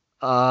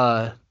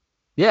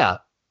 Yeah.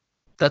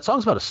 That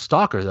song's about a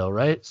stalker though,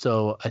 right?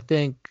 So I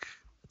think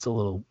it's a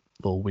little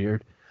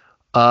weird.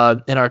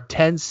 In our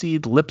 10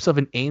 seed, Lips of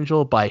an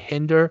Angel by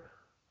Hinder.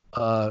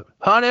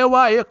 Honey,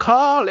 why you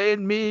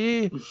calling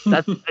me?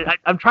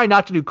 I'm trying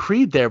not to do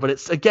Creed there, but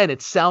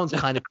it sounds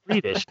kind of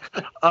Creedish.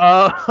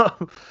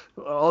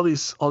 All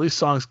these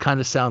songs kind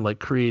of sound like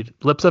Creed.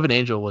 Lips of an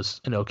Angel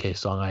was an okay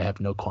song. I have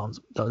no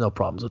problems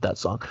with that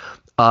song.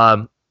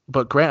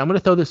 But Grant, I'm going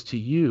to throw this to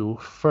you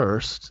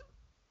first.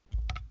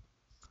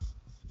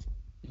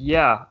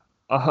 Yeah.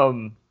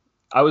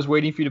 I was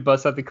waiting for you to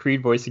bust out the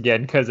Creed voice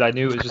again because I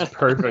knew it was just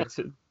perfect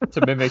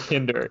to mimic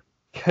Hinder,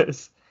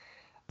 because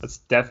that's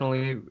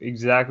definitely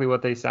exactly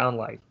what they sound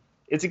like.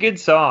 It's a good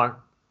song.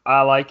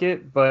 I like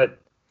it, but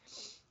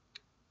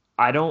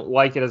I don't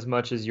like it as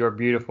much as You're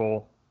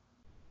Beautiful.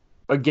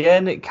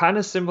 Again, kind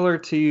of similar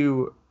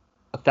to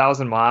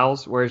 1,000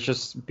 Miles, where it's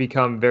just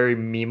become very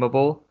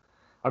memeable.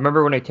 I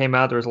remember when it came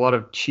out, there was a lot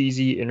of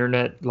cheesy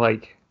internet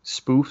like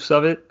spoofs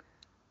of it,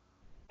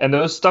 and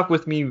those stuck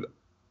with me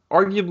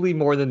arguably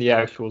more than the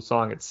actual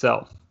song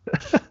itself.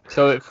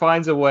 So it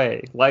finds a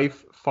way.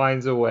 Life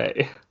finds a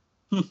way.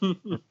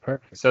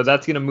 Perfect. So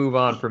that's going to move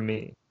on from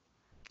me.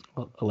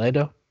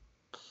 Orlando?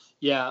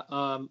 Yeah,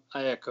 I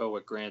echo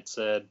what Grant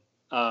said.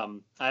 I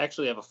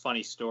actually have a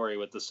funny story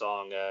with the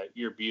song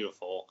You're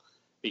Beautiful,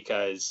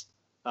 because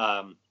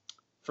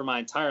for my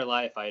entire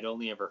life, I had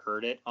only ever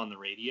heard it on the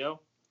radio.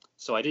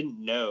 So I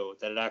didn't know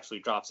that it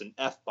actually drops an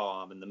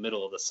F-bomb in the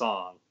middle of the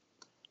song.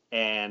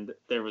 And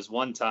there was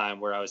one time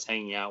where I was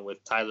hanging out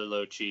with Tyler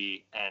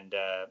Lochi and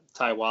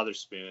Ty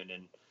Wotherspoon,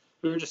 and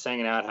we were just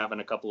hanging out,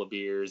 having a couple of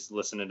beers,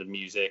 listening to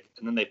music,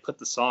 and then they put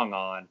the song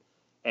on,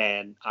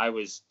 and I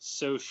was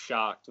so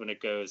shocked when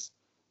it goes,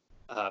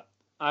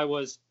 I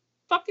was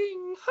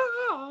fucking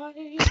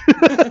high.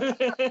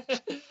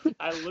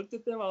 I looked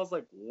at them, I was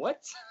like,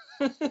 what?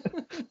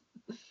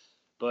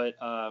 But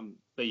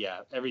yeah,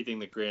 everything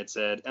that Grant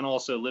said, and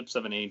also Lips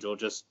of an Angel,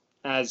 just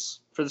as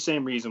for the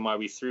same reason why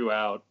we threw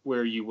out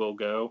Where You Will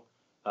Go.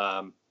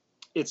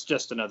 It's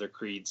just another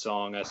Creed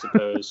song, I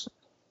suppose,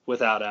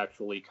 without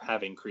actually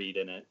having Creed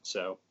in it.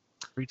 So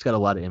Creed's got a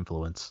lot of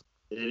influence.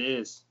 It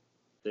is.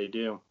 They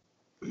do.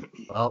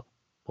 Well,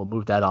 we'll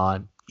move that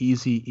on.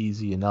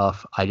 Easy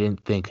enough. I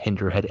didn't think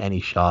Hinder had any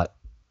shot.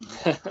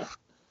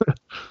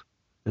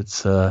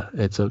 It's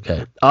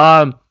okay.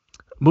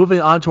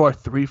 Moving on to our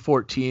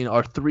 314,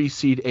 our 3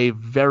 seed, a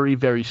very,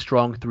 very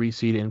strong 3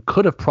 seed, and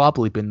could have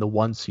probably been the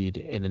 1 seed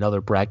in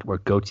another bracket where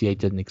Gautier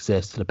didn't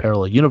exist in a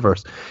parallel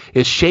universe,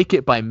 is Shake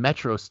It by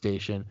Metro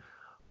Station.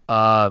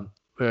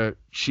 Where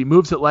she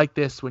moves it like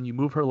this when you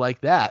move her like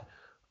that.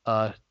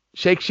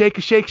 Shake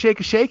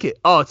it.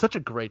 Oh, it's such a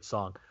great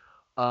song.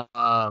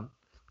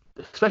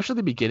 Especially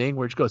the beginning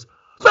where it goes,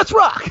 let's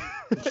rock!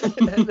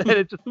 And then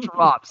it just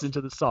drops into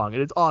the song,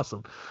 and it's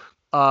awesome.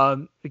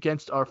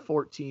 Against our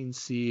 14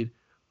 seed,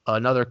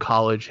 another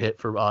college hit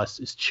for us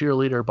is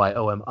Cheerleader by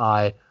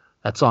OMI.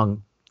 That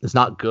song is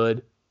not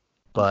good,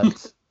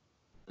 but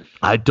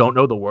I don't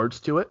know the words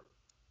to it,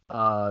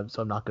 so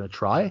I'm not going to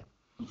try.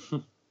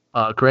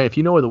 Grant, if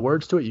you know the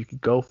words to it, you can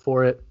go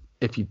for it.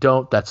 If you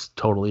don't, that's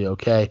totally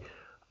okay.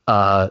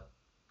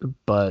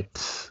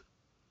 But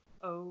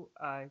oh,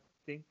 I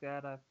think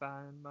that I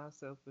find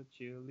myself a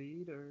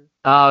cheerleader.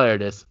 Oh, there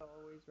it is.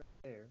 Always right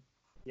there.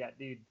 Yeah,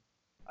 dude.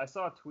 I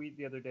saw a tweet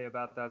the other day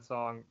about that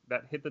song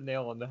that hit the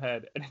nail on the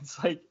head, and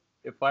it's like,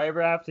 if I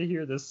ever have to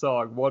hear this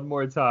song one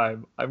more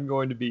time, I'm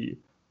going to be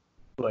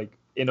like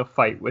in a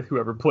fight with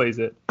whoever plays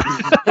it.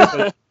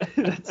 That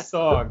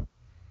song.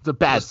 It's a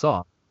bad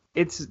song.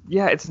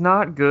 It's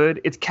not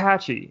good. It's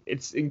catchy.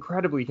 It's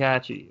incredibly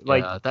catchy.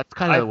 Like, yeah, that's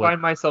kind of I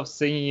find myself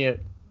singing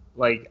it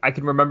like I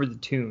can remember the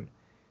tune,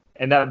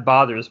 and that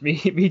bothers me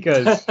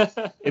because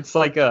it's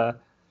like a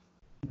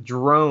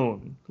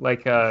drone.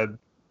 Like I'd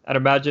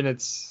imagine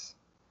it's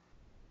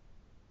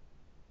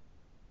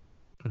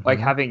like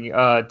having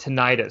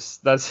tinnitus.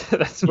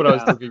 That's what I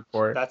was looking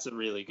for. That's a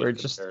really good where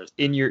it's just comparison.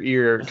 in your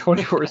ear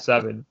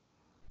 24/7,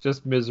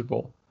 just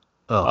miserable.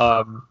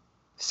 Oh.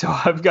 So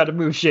I've got to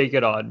move "Shake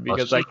It On"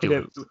 because I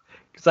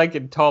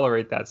can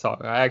tolerate that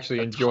song. I actually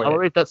enjoy it.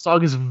 Tolerate that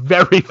song is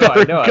very, very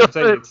I know. good. I'm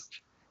saying it's,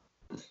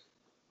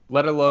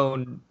 let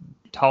alone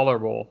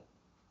tolerable.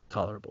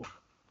 Tolerable,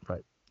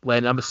 right?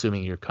 Len, I'm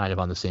assuming you're kind of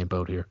on the same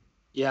boat here.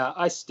 Yeah,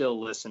 I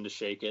still listen to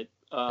 "Shake It."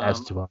 As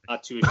do I.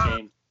 Not too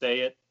ashamed to say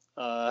it.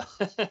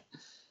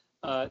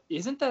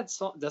 Isn't that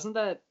song?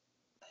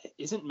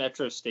 Isn't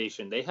Metro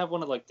Station? They have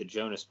one of like the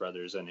Jonas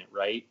Brothers in it,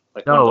 right?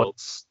 Like No,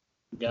 it's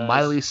guys.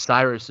 Miley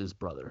Cyrus's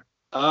brother.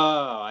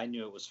 Oh, I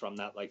knew it was from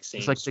that like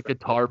same. He's like the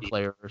guitar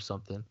player or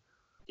something.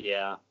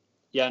 Yeah.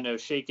 No,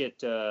 "Shake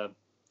It."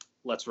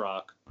 Let's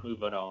rock.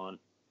 Moving on.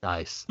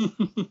 Nice.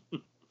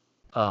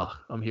 Oh,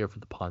 I'm here for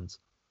the puns.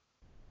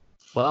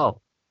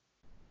 Well,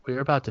 we're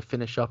about to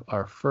finish up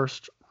our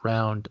first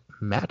round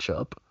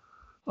matchup.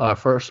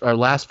 Our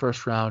last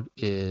first round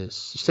is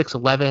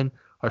 6'11",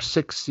 our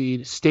 6th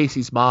seed,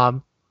 Stacy's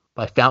Mom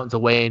by Fountains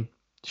of Wayne.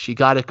 She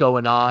got it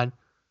going on.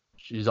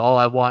 She's all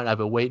I want. I've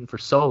been waiting for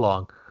so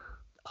long.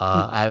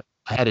 I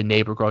had a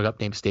neighbor growing up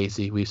named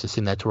Stacy. We used to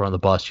sing that to her on the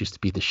bus. She used to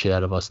beat the shit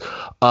out of us.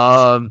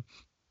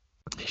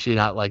 She did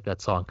not like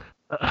that song.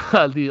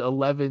 The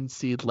 11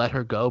 seed, Let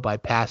Her Go by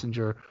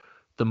Passenger,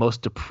 the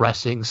most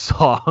depressing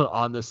song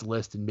on this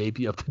list and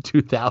maybe of the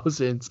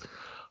 2000s.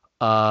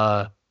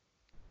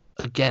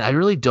 Again, I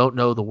really don't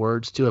know the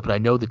words to it, but I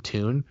know the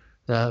tune.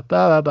 Ba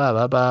ba ba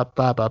ba ba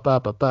ba ba ba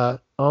ba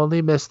ba.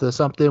 Only miss the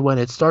something when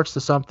it starts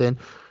to something,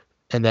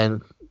 and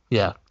then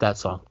yeah, that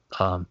song.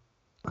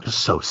 Just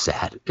so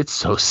sad. It's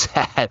so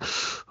sad.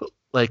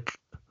 Like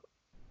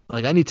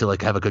I need to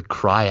like have a good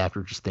cry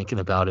after just thinking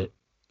about it.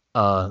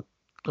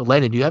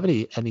 Landon, do you have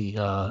any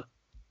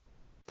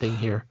thing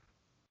here?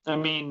 I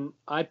mean,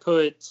 I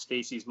put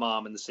Stacy's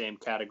Mom in the same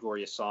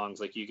category of songs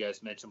like you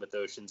guys mentioned with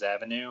Ocean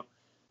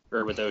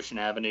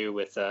Avenue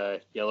with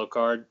Yellow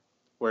Card,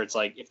 where it's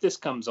like if this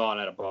comes on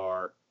at a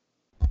bar,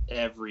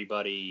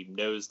 everybody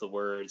knows the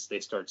words, they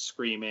start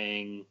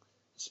screaming,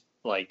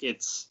 like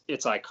it's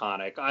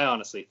iconic. I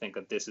honestly think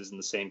that this is in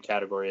the same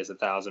category as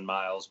 1,000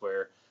 Miles,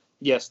 where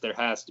yes, there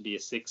has to be a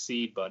 6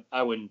 seed, but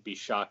I wouldn't be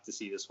shocked to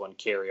see this one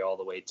carry all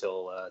the way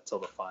till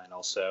the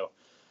final. So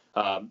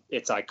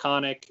it's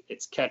iconic,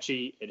 it's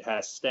catchy, it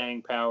has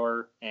staying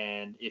power,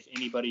 and if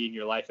anybody in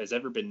your life has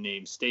ever been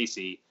named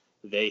Stacy,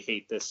 they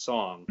hate this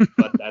song,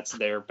 but that's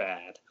their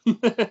bad.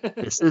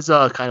 This is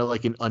kind of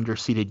like an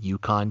underseeded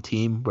UConn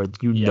team where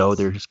know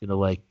they're just gonna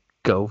like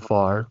go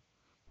far.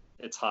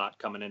 It's hot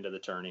coming into the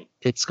tourney.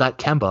 It's got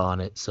Kemba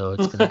on it, so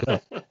it's gonna go.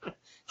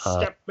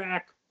 Step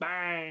back,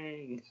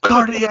 bang!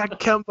 Cardiac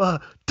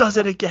Kemba does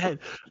it again.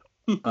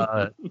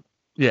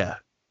 Yeah,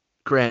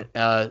 Grant.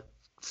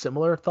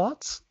 Similar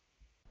thoughts?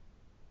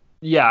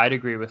 Yeah, I'd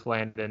agree with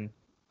Landon.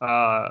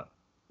 Let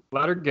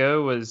Her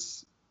Go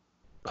was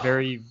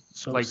very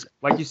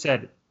like you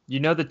said,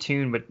 you know the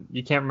tune, but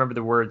you can't remember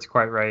the words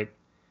quite right.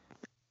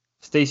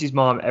 Stacy's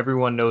Mom,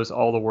 everyone knows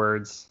all the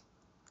words.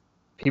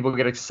 People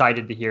get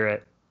excited to hear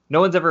it. No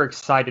one's ever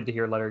excited to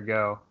hear Let Her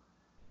Go.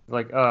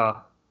 Like,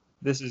 oh,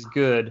 this is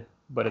good,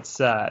 but it's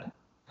sad.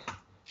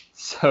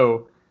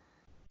 So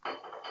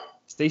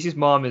Stacy's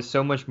Mom is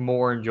so much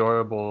more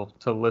enjoyable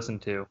to listen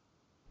to.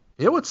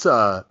 You know what's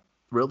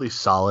really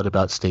solid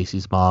about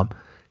Stacy's Mom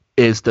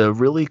is the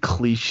really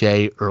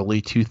cliche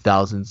early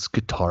 2000s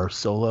guitar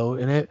solo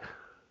in it.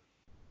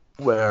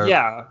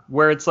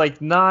 Where it's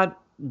like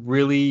not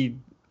really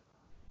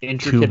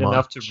intricate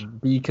enough to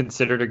be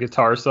considered a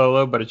guitar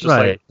solo, but it's just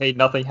like, hey,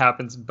 nothing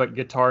happens but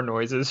guitar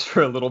noises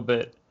for a little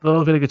bit. A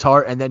little bit of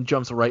guitar, and then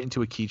jumps right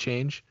into a key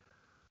change.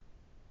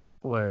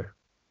 Where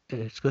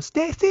it just goes,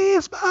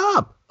 Stacy's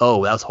Mom!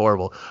 Oh, that was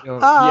horrible. Yeah,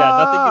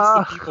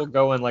 nothing gets the people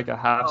going like a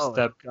half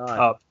step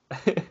up.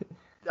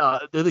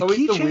 The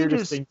key changes,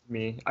 weirdest thing to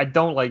me. I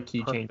don't like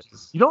key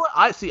changes. You know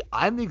what?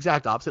 I'm the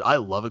exact opposite. I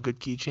love a good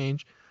key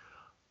change.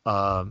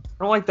 I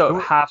don't like the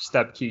half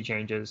step key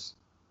changes.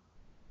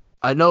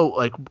 I know,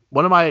 like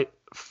one of my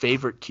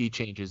favorite key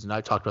changes, and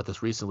I talked about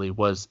this recently,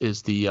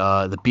 is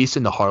the Beast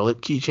and the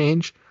Harlot key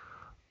change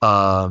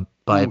by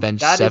by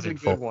Avenged That is a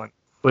Sevenfold. good one.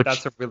 Which,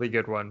 That's a really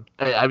good one.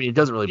 I mean, it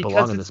doesn't really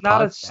belong in this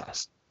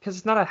podcast. Because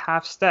it's not a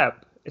half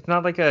step. It's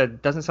not like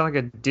doesn't sound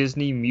like a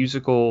Disney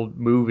musical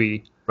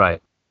movie.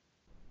 Right.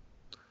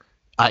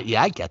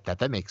 Yeah, I get that.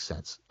 That makes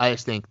sense. I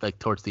just think like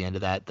towards the end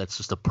of that's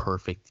just a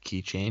perfect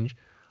key change.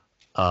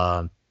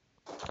 I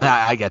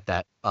get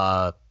that.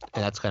 And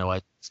that's kind of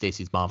why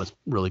Stacy's Mom is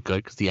really good,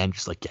 because the end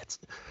just like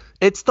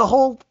it's the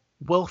whole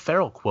Will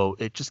Ferrell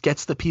quote. It just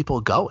gets the people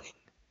going.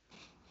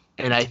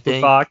 And I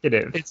think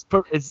provocative.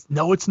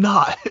 No, it's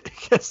not. It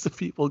gets the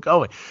people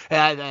going.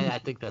 And I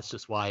think that's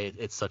just why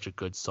it's such a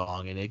good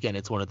song. And again,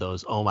 it's one of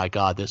those, oh my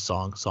God, this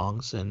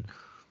songs, and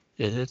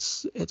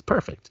it's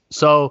perfect.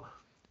 So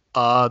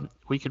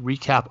we could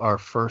recap our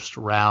first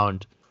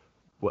round.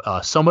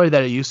 Somebody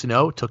that I used to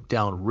know took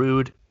down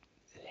Rude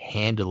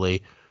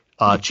handily.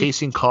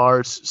 Chasing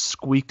Cars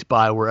squeaked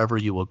by Wherever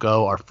You Will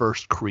Go, our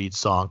first Creed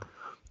song.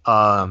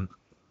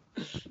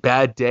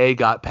 Bad Day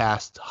got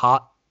past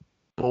Hot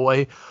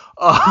Boy.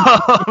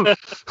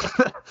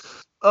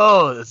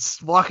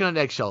 It's Walking on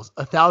Eggshells.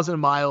 1,000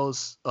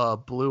 Miles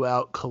blew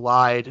out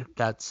Collide.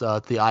 That's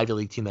the Ivy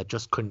League team that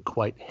just couldn't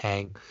quite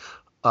hang.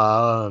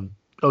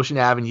 Ocean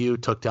Avenue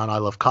took down I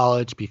Love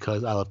College,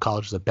 because I Love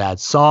College is a bad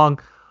song.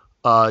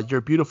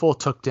 You're Beautiful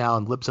took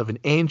down Lips of an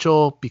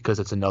Angel, because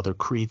it's another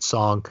Creed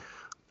song.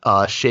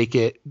 Shake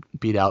It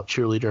beat out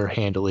Cheerleader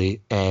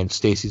handily, and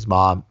Stacy's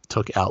Mom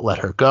took out Let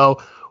Her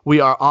Go. We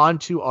are on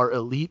to our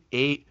Elite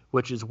Eight,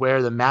 which is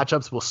where the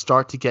matchups will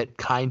start to get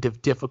kind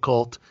of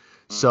difficult.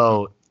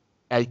 So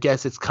I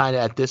guess it's kind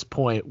of at this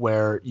point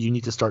where you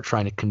need to start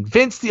trying to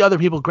convince the other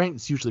people. Grant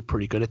is usually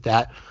pretty good at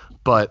that,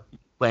 but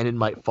Landon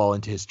might fall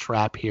into his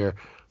trap here.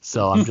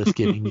 So I'm just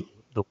giving you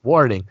the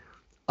warning.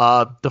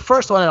 The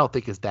first one I don't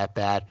think is that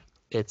bad.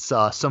 It's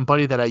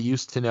Somebody That I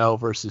Used to Know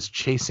versus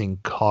Chasing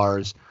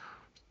Cars.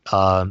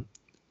 And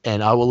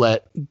I will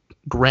let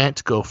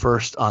Grant go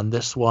first on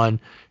this one,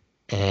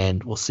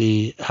 and we'll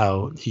see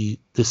how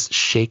this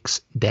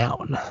shakes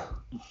down.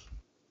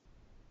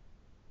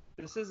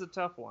 This is a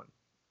tough one.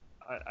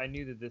 I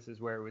knew that this is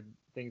where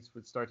things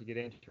would start to get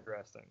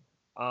interesting.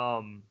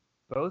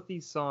 Both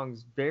these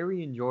songs,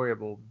 very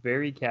enjoyable,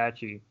 very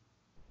catchy.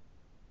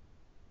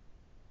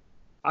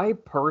 I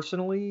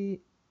personally,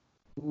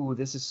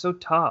 this is so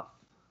tough.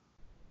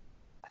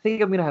 I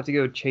think I'm going to have to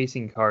go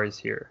Chasing Cars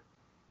here.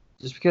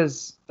 Just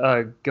because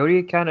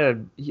Gotye kind of,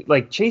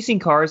 like, Chasing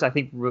Cars, I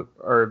think,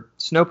 or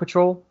Snow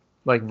Patrol,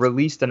 like,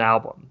 released an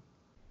album.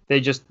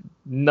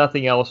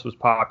 Nothing else was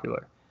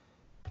popular.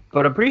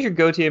 But I'm pretty sure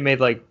Gotye made,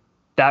 like,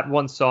 that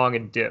one song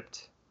and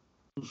dipped,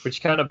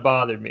 which kind of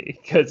bothered me,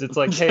 because it's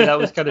like, hey, that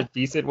was kind of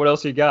decent. What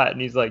else you got?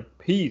 And he's like,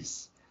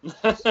 peace.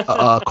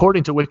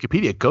 According to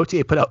Wikipedia,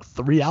 Gotye put out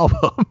 3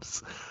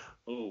 albums.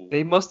 Ooh.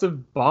 They must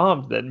have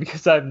bombed then,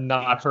 because I've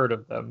not heard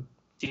of them.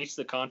 Teach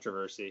the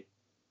controversy.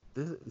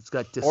 It's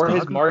got or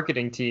his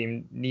marketing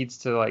team needs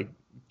to like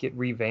get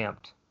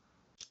revamped.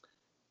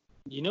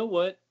 You know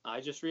what? I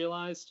just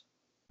realized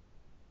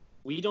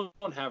we don't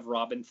have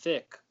Robin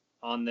Thicke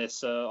on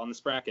this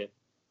bracket.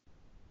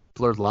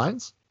 Blurred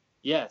Lines?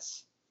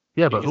 Yes.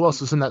 Yeah, but who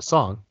else is in that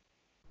song?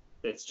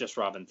 It's just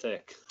Robin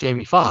Thicke.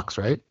 Jamie Foxx,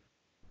 right?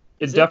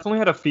 It definitely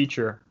had a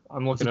feature.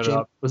 I'm looking it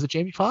up. Was it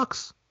Jamie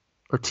Foxx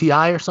or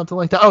T.I. or something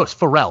like that? Oh, it's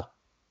Pharrell.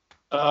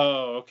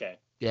 Oh, okay.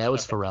 Yeah, it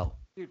was Pharrell.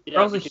 Dude,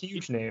 Pharrell's a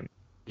huge name.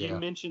 You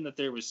mentioned that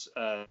there was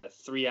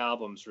 3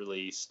 albums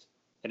released,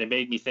 and it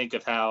made me think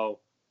of how,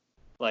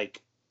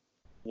 like,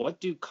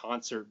 what do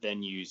concert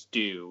venues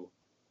do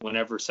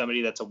whenever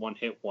somebody that's a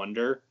one-hit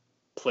wonder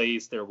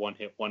plays their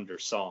one-hit wonder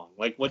song?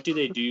 Like, what do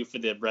they do for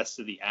the rest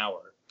of the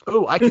hour?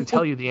 Oh, I can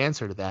tell you the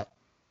answer to that.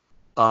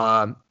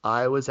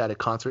 I was at a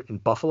concert in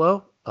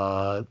Buffalo,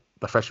 my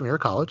freshman year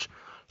of college,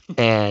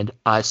 and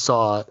I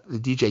saw the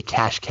DJ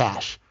Cash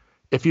Cash.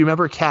 If you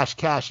remember Cash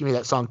Cash, he made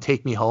that song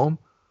 "Take Me Home."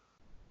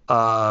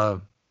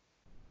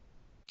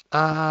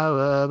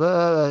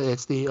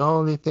 It's the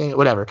only thing.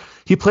 Whatever.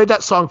 He played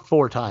that song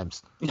 4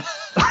 times.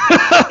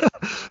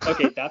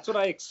 Okay, that's what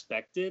I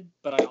expected,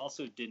 but I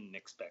also didn't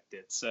expect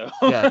it. So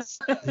yes,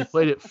 he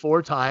played it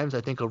 4 times. I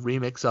think a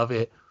remix of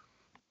it,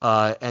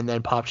 and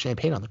then popped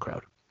champagne on the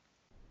crowd.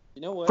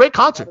 You know what? Great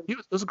concert. It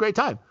was a great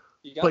time.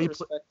 You gotta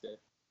respect it.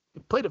 He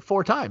played it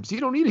 4 times.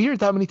 You don't need to hear it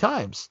that many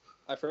times.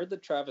 I've heard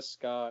that Travis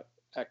Scott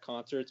at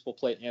concerts will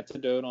play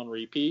Antidote on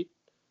repeat,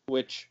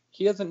 which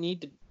he doesn't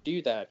need to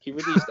do that. He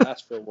released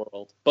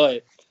Astroworld,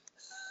 but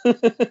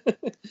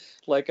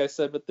like I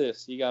said with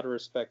this, you got to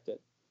respect it.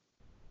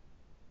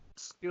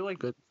 I feel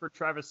like for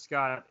Travis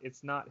Scott,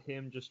 it's not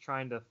him just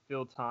trying to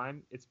fill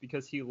time. It's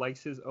because he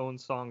likes his own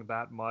song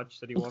that much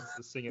that he wants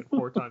to sing it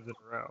 4 times in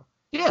a row.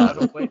 Yeah,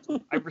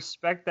 I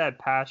respect that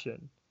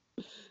passion.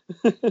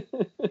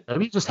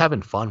 Maybe he's just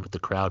having fun with the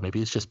crowd.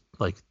 Maybe it's just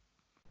like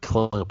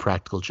telling a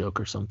practical joke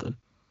or something.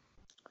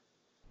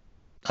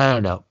 I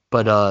don't know,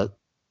 but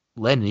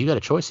Landon, you got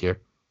a choice here.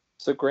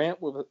 So Grant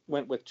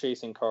went with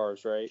Chasing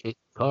Cars, right? Chasing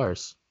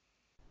Cars.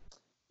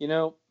 You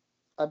know,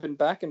 I've been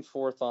back and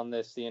forth on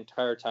this the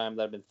entire time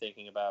that I've been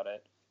thinking about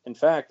it. In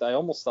fact, I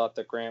almost thought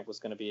that Grant was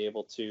going to be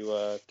able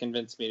to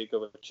convince me to go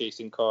with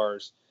Chasing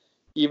Cars,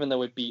 even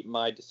though it beat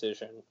my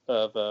decision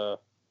of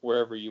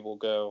Wherever You Will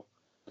Go.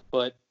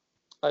 But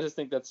I just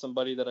think that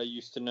somebody that I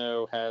used to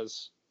know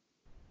has,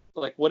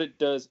 like, what it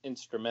does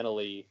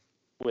instrumentally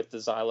with the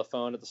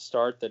xylophone at the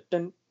start, the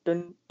dun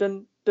dun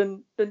dun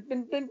dun dun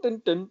dun dun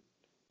dun dun.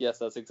 Yes,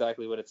 that's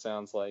exactly what it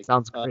sounds like.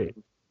 Sounds great.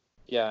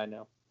 Yeah, I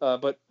know.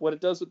 But what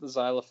it does with the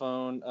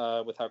xylophone,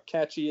 with how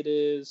catchy it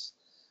is,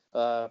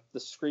 the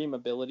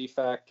screamability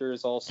factor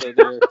is also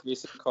there.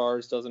 Chasing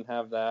Cars doesn't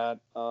have that.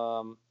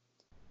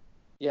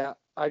 Yeah,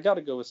 I got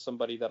to go with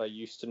somebody that I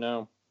used to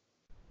know.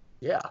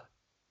 Yeah.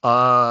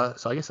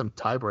 So I guess I'm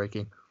tie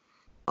breaking.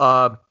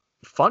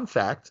 Fun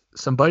fact: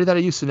 somebody that I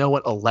used to know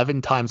went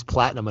 11 times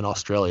platinum in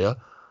Australia.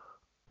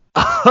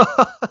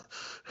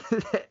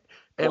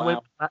 It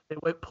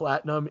went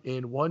platinum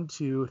in 1,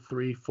 2,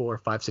 3, 4,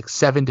 5, 6,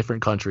 7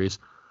 different countries,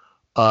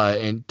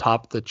 and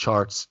topped the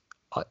charts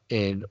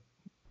in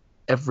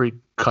every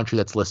country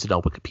that's listed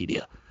on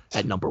Wikipedia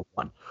at number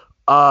 1,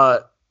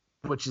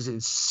 which is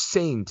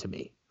insane to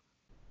me.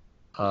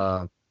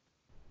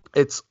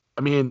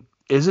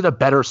 Is it a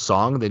better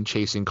song than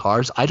Chasing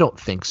Cars? I don't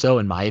think so,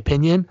 in my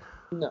opinion.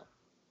 No.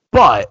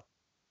 But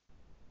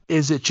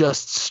is it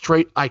just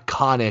straight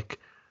iconic?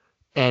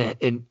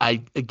 And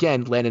I,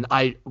 again, Landon,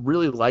 I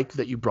really liked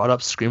that you brought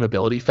up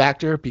screamability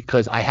factor,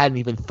 because I hadn't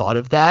even thought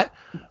of that.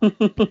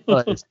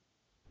 But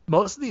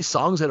most of these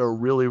songs that are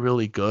really,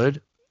 really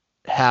good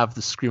have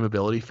the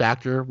screamability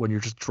factor when you're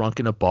just drunk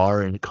in a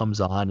bar and it comes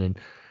on, and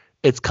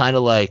it's kind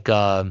of like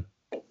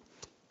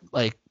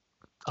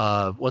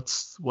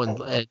what's one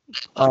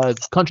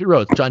Country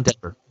Roads, John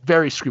Denver,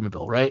 very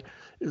screamable, right?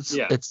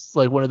 It's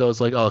like one of those,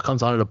 like, oh, it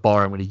comes on at a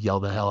bar, I'm going to yell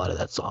the hell out of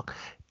that song.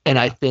 And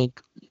I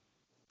think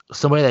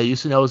somebody that I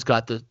used to know has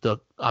got the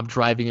I'm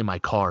driving in my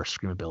car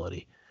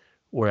screamability,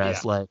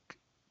 whereas like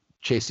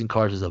Chasing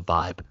Cars is a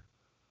vibe.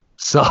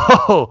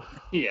 So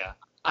Yeah,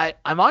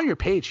 I'm on your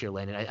page here,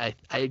 Landon. I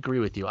agree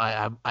with you.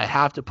 I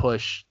have to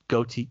push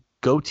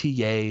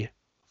Gautier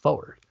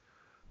forward.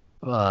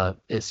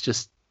 It's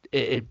just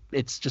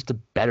a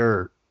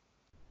better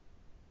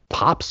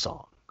pop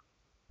song.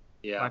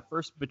 yeah. My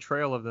first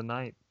betrayal of the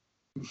night.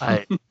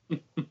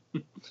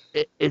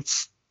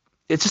 It's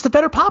just a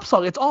better pop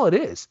song. It's all it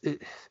is.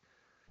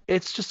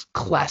 It's just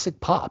classic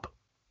pop.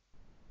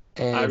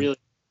 And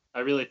I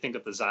really think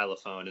that the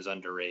xylophone is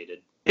underrated.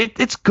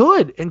 It's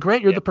good. And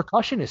Grant, you're the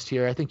percussionist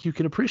here. I think you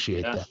can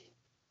appreciate that.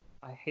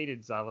 I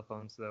hated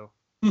xylophones, though.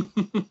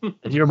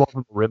 And you're more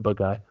of a marimba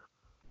guy.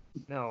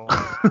 No,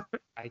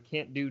 I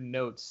can't do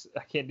notes.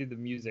 I can't do the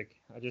music.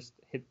 I just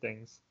hit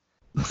things.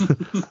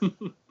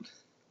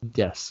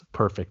 Yes,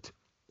 perfect.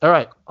 All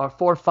right, our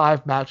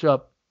 4-5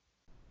 matchup,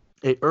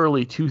 a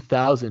early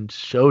 2000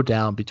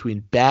 showdown between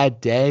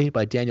Bad Day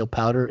by Daniel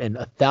Powter and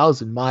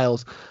 1,000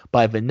 Miles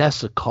by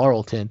Vanessa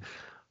Carlton.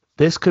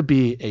 This could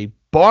be a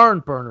barn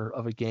burner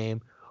of a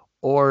game,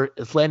 or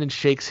as Landon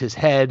shakes his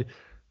head,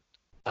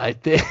 I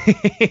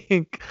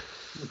think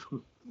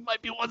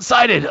might be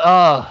one-sided.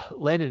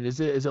 Landon,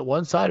 is it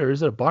one-sided or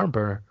is it a barn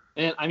burner?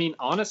 And I mean,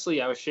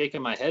 honestly, I was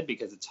shaking my head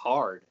because it's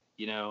hard.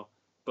 You know,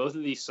 both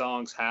of these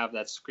songs have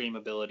that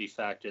screamability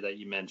factor that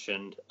you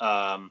mentioned.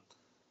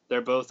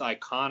 They're both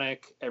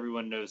iconic.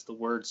 Everyone knows the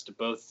words to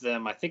both of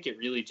them. I think it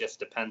really just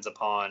depends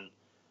upon,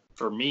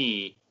 for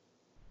me,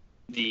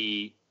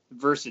 the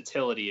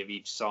versatility of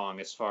each song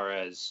as far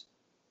as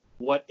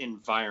what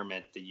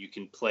environment that you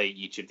can play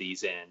each of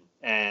these in.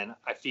 And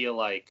I feel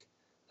like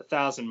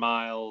 1,000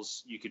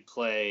 Miles you could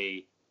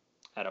play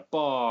at a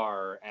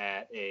bar,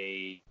 at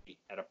a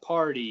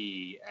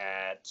party,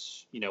 at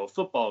a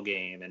football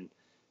game, and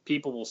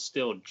people will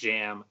still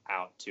jam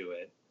out to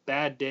it.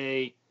 Bad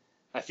Day,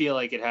 I feel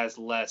like it has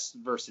less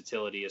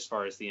versatility as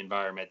far as the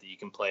environment that you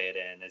can play it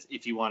in, as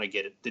if you want to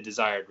get the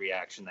desired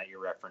reaction that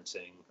you're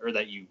referencing or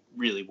that you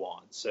really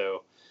want.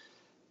 So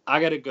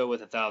I got to go with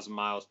 1,000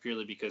 Miles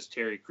purely because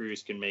Terry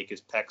Crews can make his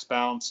pecs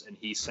bounce and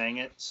he sang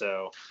it.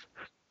 So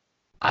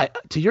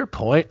to your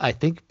point, I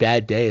think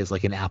Bad Day is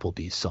like an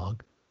Applebee's song.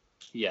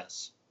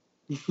 Yes.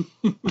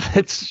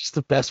 That's just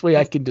the best way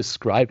I can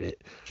describe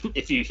it.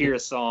 If you hear a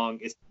song,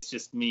 it's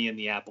just me and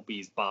the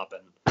Applebee's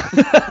bopping.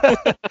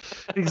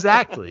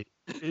 Exactly.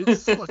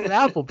 It's like an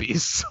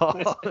Applebee's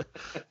song.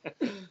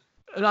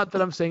 Not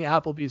that I'm saying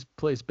Applebee's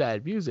plays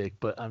bad music,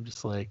 but I'm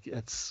just like,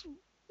 it's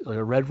like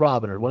a Red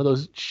Robin or one of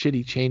those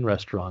shitty chain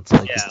restaurants.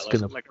 Like, yeah,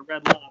 like a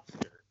Red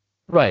Lobster.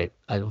 Right.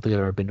 I don't think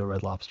I've ever been to a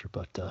Red Lobster,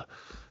 but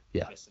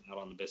yeah. Missing out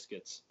on the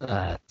biscuits.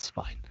 That's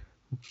fine.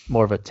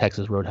 More of a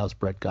Texas Roadhouse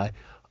bread guy.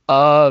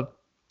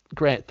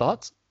 Grant,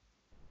 thoughts?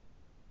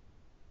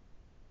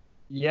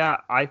 Yeah,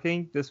 I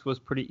think this was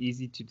pretty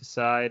easy to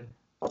decide.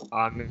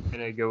 I'm going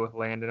to go with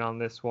Landon on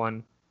this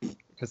one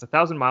because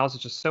 1,000 Miles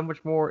is just so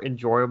much more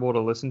enjoyable to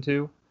listen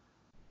to.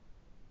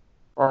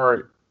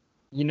 Or,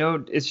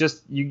 it's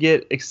just you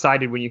get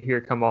excited when you hear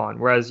it come on.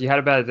 Whereas You Had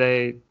a Bad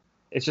Day,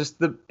 it's just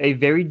a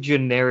very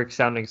generic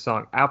sounding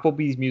song.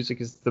 Applebee's music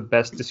is the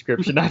best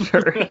description I've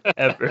heard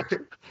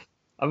ever.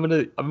 I'm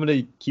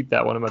gonna keep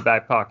that one in my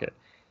back pocket.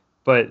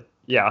 But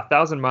yeah,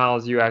 1,000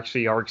 Miles you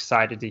actually are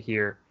excited to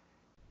hear.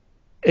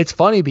 It's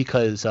funny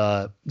because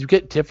you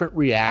get different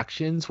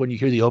reactions when you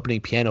hear the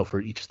opening piano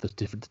for each of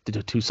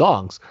the two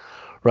songs,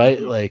 right?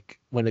 Mhm. Like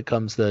when it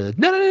comes to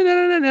no no no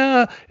no no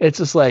no, it's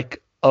just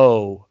like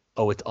oh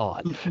it's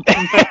on,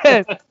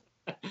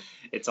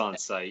 It's on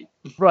site.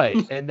 right?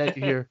 And then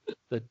you hear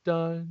the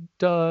dun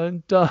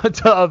dun dun,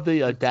 dun of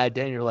the dad,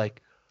 and you're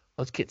like,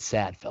 let's get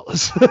sad,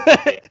 fellas.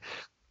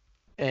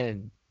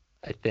 And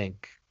I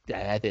think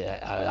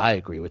I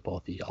agree with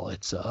both of y'all.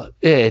 It's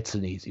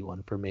an easy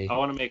one for me. I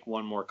want to make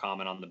one more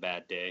comment on the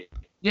bad day.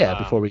 Yeah,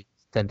 before we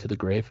tend to the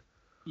grave.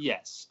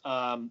 Yes.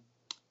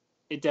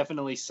 It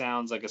definitely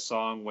sounds like a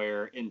song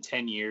where in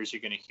 10 years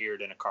you're going to hear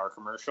it in a car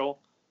commercial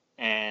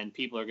and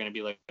people are going to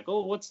be like,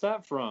 oh, what's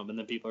that from? And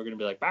then people are going to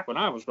be like, back when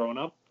I was growing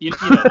up. You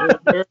know,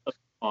 there are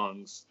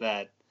songs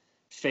that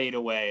fade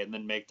away and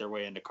then make their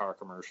way into car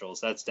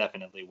commercials. That's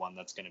definitely one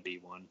that's going to be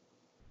one.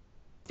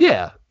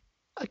 Yeah.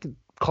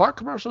 Car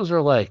commercials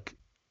are like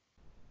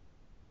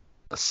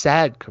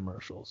sad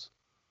commercials.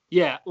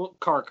 Yeah, well,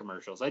 car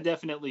commercials. I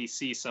definitely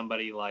see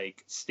somebody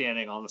like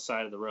standing on the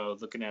side of the road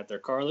looking at their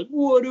car like,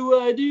 what do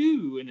I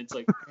do? And it's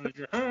like,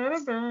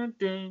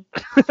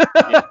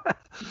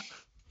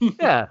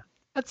 yeah,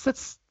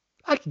 that's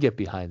I can get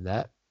behind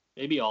that.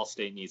 Maybe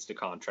Allstate needs to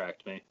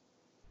contract me.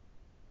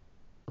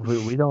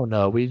 We don't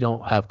know. We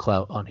don't have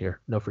clout on here.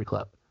 No free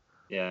clout.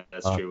 Yeah,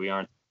 that's true. We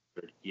aren't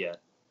yet.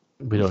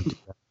 We don't do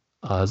that.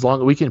 As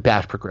long as we can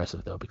bash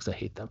Progressive though, because I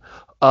hate them.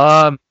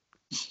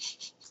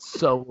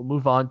 So we'll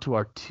move on to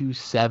our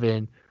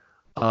 2-7.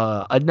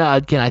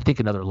 Again, I think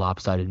another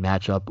lopsided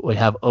matchup. We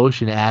have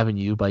Ocean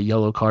Avenue by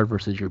Yellow Card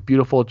versus You're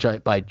Beautiful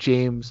by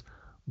James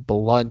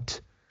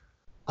Blunt.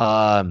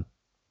 Grant,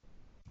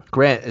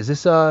 is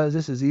this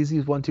as easy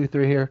as 1, 2,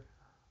 3 here?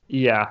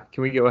 Yeah.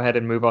 Can we go ahead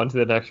and move on to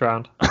the next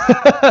round?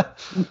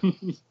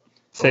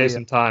 Save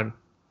some time.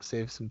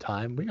 Save some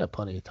time. We got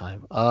plenty of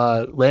time.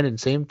 Landon,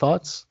 same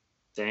thoughts?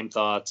 Same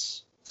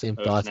thoughts. Same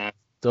thoughts. Avenue.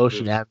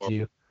 Ocean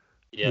Avenue.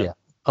 Yeah.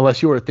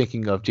 Unless you were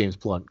thinking of James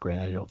Blunt,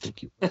 Grant. I don't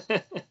think you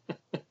were.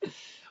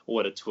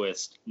 What a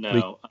twist.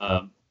 No.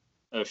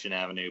 Ocean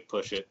Avenue.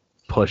 Push it.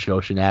 Push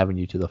Ocean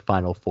Avenue to the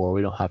Final Four.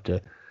 We don't have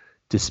to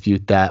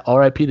dispute that.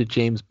 R.I.P. to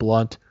James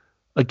Blunt.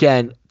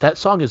 Again, that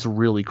song is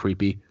really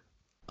creepy.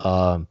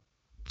 And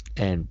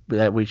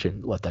that we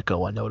shouldn't let that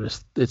go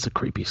unnoticed. It's a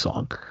creepy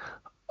song.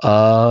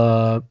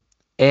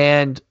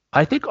 And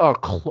I think our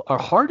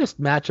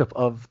hardest matchup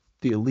of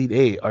the Elite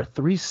Eight are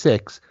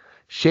 3-6.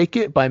 Shake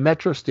It by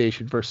Metro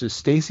Station versus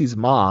Stacy's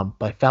Mom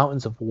by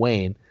Fountains of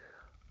Wayne.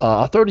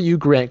 I'll throw to you,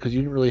 Grant, because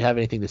you didn't really have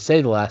anything to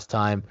say the last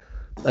time.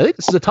 I think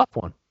this is a tough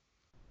one.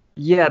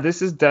 Yeah,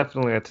 this is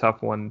definitely a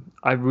tough one.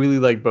 I really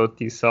like both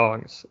these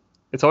songs.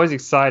 It's always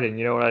exciting,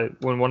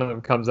 when one of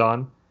them comes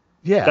on.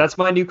 Yeah, that's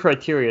my new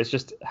criteria. It's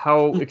just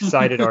how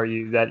excited are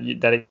you that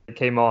it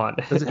came on?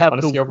 Does it have on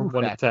a scale from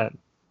 1 to 10?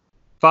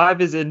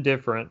 5 is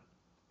indifferent.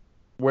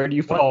 Where do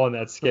you fall on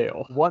that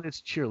scale? 1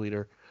 is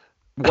cheerleader.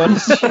 1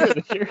 is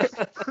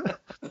cheerleader.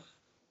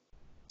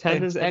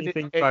 10 is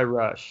anything by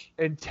Rush.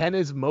 And 10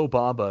 is Mo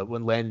Bamba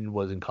when Landon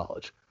was in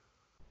college.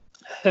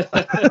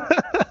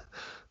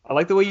 I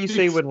like the way you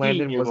say when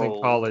Landon was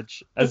in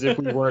college, as if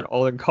we weren't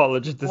all in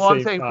college at the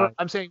same time.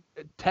 I'm saying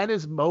 10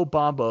 is Mo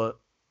Bamba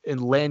in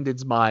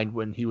Landon's mind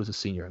when he was a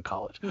senior in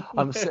college.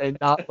 I'm saying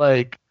not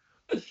like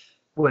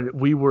when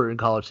we were in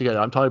college together.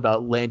 I'm talking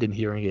about Landon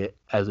hearing it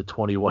as a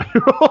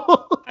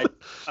 21-year-old.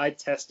 I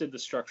tested the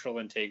structural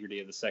integrity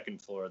of the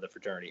second floor of the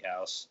fraternity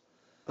house.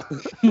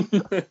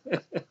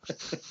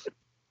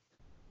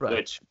 Right.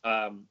 Which,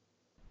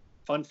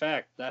 fun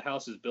fact, that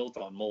house is built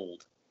on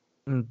mold.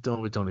 We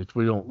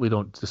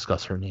don't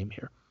discuss her name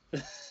here.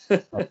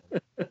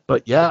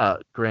 But yeah,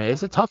 Grant,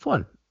 it's a tough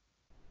one.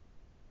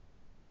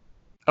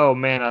 Oh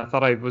man, I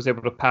thought I was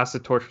able to pass the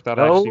torch without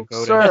actually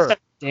voting. Sir.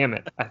 Damn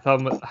it! I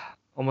thought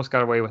almost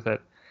got away with it.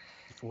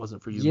 If it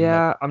wasn't for you.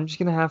 Yeah, I'm just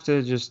gonna have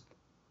to just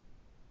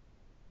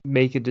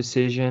make a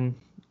decision,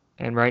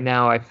 and right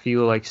now I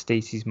feel like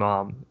Stacy's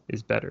Mom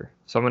is better,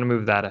 so I'm gonna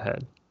move that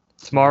ahead.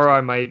 Tomorrow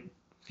I might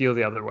feel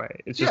the other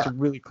way. It's just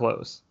really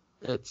close.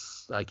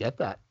 I get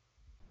that.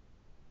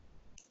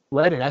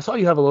 Lennon, I saw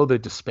you have a little bit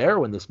of despair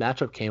when this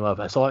matchup came up.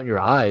 I saw it in your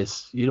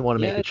eyes. You didn't want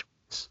to make a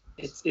choice.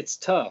 It's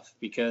tough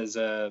because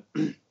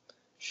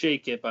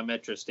 "Shake It" by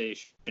Metro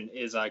Station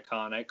is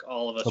iconic.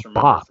 All of us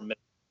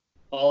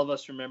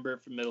remember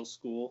it from middle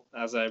school.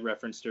 As I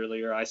referenced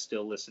earlier, I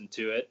still listen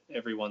to it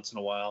every once in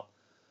a while.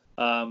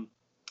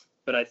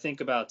 But I think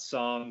about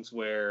songs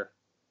where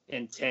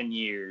in 10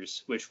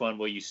 years, which one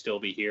will you still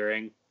be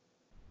hearing?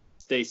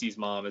 Stacy's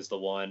Mom is the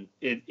one.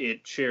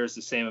 It shares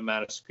the same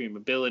amount of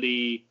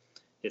screamability.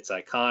 It's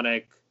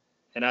iconic.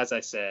 And as I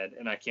said,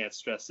 and I can't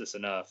stress this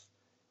enough,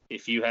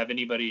 if you have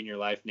anybody in your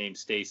life named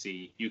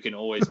Stacy, you can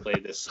always play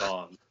this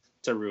song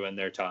to ruin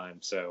their time.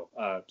 So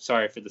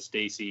sorry for the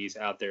Stacys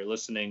out there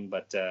listening,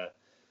 but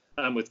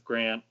I'm with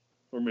Grant.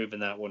 We're moving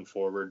that one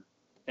forward.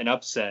 An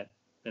upset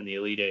in the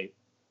Elite Eight.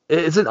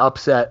 It's an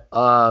upset.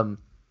 I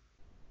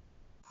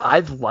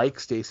like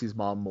Stacy's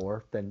Mom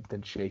more than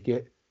Shake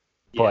It.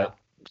 but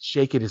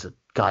Shake It is a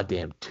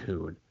goddamn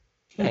tune.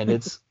 And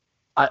it's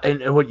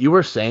and what you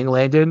were saying,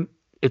 Landon,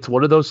 it's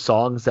one of those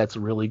songs that's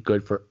really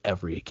good for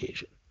every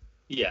occasion.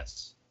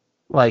 Yes.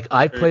 Like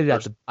I played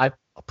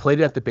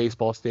it at the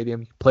baseball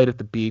stadium, played at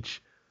the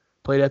beach,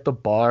 played at the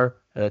bar,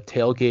 at a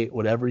tailgate,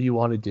 whatever you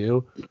want to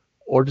do,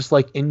 or just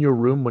like in your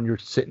room when you're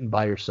sitting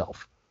by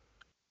yourself,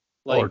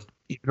 Like, or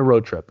even a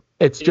road trip.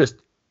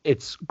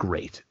 It's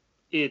great.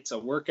 It's a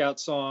workout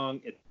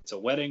song. It's a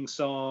wedding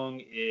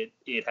song. It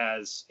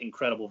has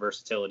incredible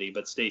versatility.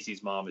 But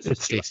Stacy's Mom is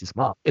It's Stacy's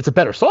Mom. It's a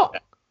better song.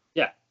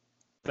 Yeah,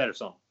 better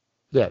song.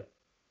 Yeah.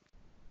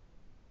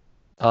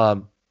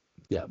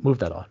 Yeah. Move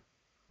that on.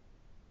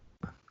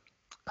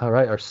 All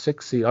right, our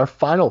 6 seed, our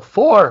final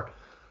 4.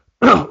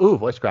 Ooh,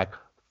 voice crack.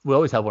 We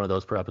always have one of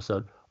those per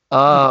episode.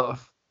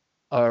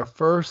 Our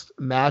first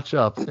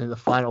matchup in the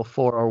final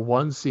 4 are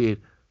 1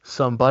 seed,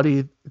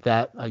 Somebody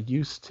That I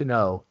Used to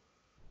Know,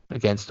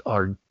 against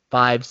our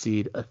 5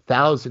 seed,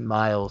 1,000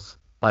 Miles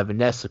by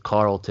Vanessa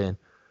Carlton.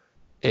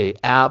 A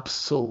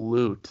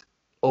absolute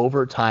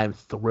overtime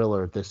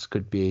thriller this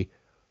could be.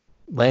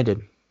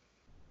 Landon.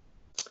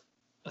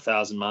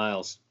 1,000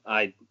 Miles.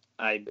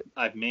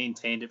 I've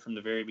maintained it from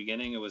the very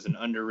beginning. It was an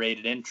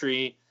underrated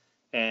entry,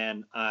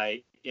 and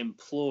I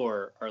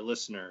implore our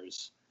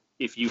listeners,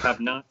 if you have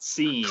not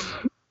seen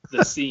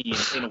the scene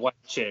in White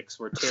Chicks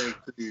where Terry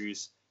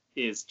Crews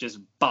is just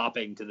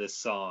bopping to this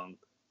song,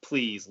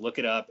 please look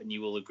it up and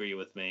you will agree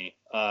with me.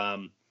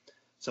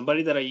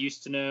 Somebody That I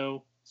Used to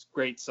Know. It's a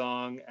great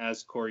song.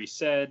 As Corey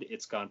said,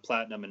 it's gone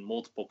platinum in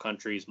multiple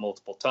countries,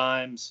 multiple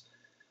times.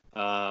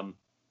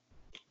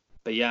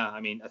 But yeah, I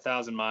mean,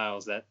 1,000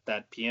 Miles,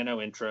 that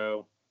piano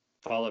intro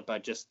followed by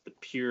just the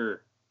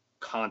pure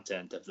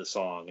content of the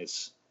song.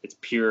 It's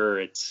pure.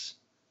 It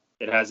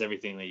has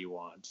everything that you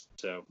want.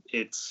 So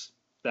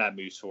that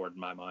moves forward in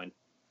my mind.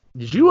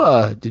 Did you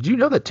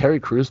know that Terry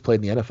Crews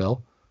played in the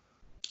NFL?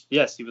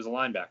 Yes, he was a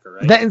linebacker, right?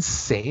 Isn't that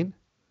insane?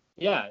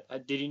 Yeah.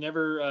 Did you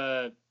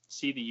never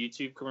see the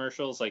YouTube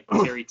commercials like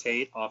Terry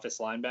Tate, office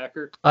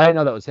linebacker? I didn't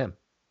know that was him.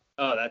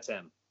 Oh, that's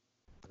him.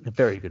 A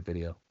very good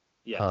video.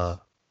 Yes.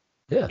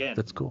 Yeah, Again,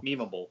 that's cool.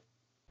 Memeable.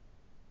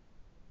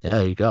 Yeah,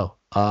 there you go.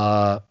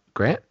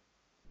 Grant?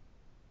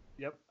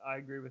 Yep, I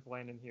agree with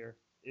Landon here.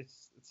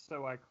 It's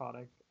so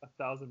iconic.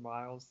 1,000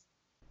 Miles.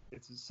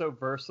 It's so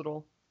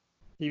versatile.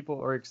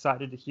 People are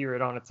excited to hear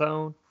it on its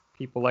own.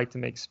 People like to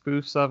make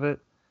spoofs of it.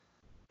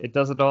 It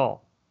does it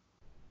all.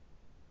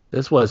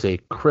 This was a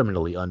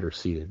criminally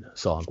underseeded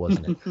song,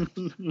 wasn't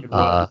it?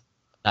 I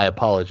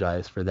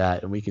apologize for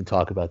that, and we can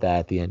talk about that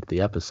at the end of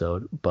the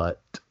episode, but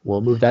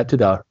we'll move that to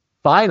the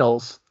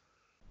finals.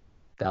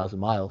 1,000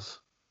 Miles.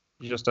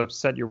 You just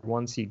upset your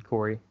 1 seed,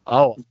 Corey.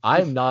 Oh,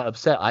 I'm not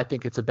upset. I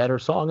think it's a better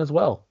song as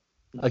well.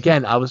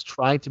 Again, I was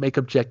trying to make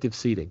objective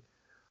seeding.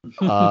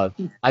 I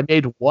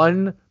made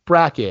one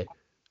bracket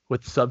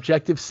with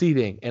subjective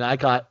seeding, and I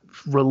got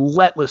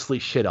relentlessly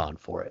shit on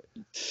for it.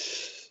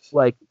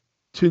 Like,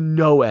 to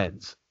no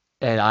ends.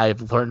 And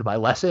I've learned my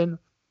lesson,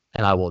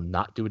 and I will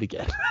not do it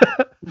again.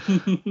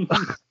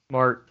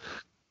 Smart.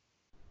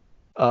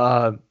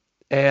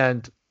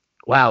 And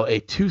wow, a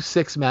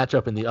 2-6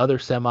 matchup in the other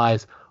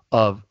semis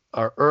of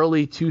our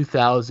early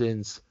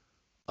 2000s,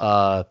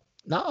 I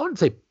wouldn't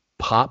say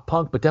pop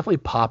punk, but definitely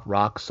pop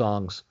rock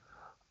songs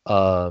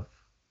of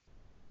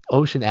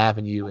Ocean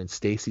Avenue and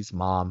Stacy's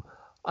Mom.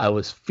 I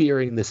was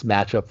fearing this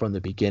matchup from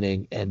the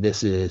beginning, and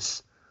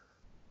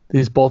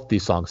both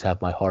these songs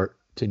have my heart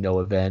to no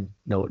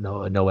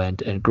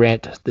end. And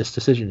Grant, this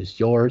decision is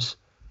yours.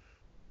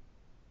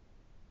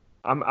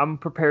 I'm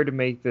prepared to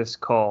make this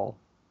call.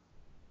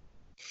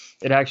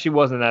 It actually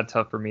wasn't that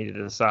tough for me to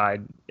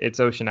decide. It's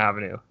Ocean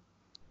Avenue.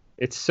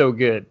 It's so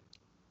good.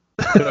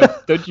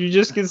 Don't you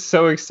just get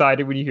so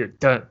excited when you hear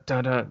dun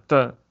dun dun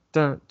dun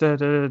dun dun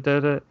dun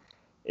dun dun?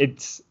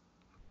 It's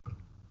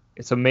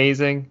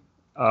amazing.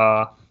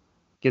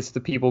 Gets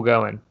the people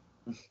going.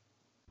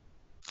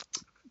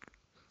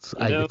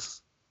 I'm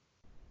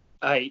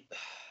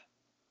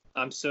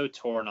so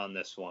torn on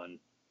this one,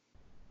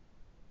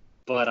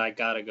 but I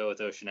gotta go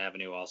with Ocean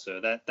Avenue also.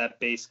 That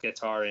bass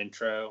guitar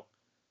intro,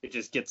 it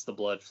just gets the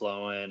blood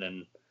flowing,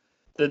 and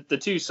the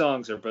two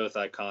songs are both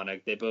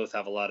iconic. They both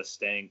have a lot of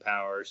staying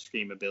power,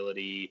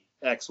 screamability,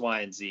 X, Y,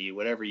 and Z,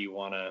 whatever you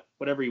wanna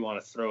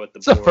throw at the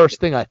board. That's the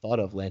first thing I thought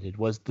of, Landon,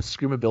 was the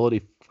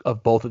screamability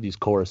of both of these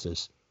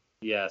choruses.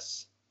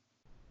 Yes,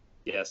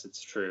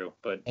 it's true.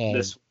 But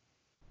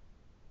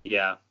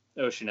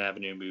Ocean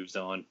Avenue moves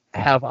on.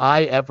 Have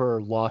I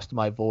ever lost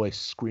my voice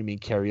screaming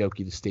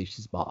karaoke to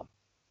Stacy's Mom?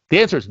 The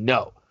answer is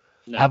no.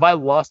 Have I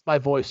lost my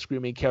voice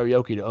screaming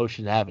karaoke to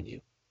Ocean Avenue?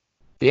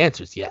 The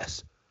answer is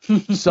yes.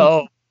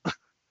 So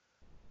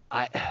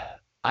I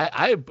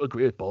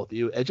agree with both of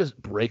you. It just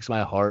breaks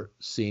my heart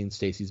seeing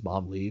Stacy's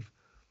Mom leave.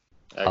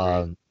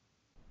 They're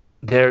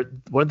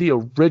one of the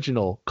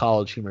original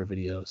College Humor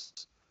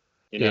videos.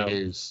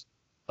 Is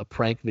a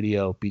prank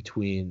video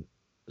between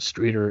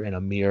Streeter and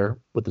Amir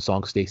with the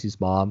song Stacy's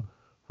Mom,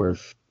 where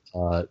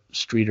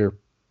Streeter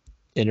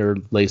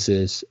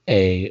interlaces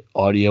a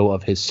audio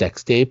of his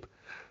sex tape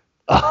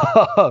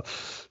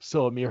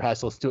So Amir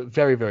has, let's do it.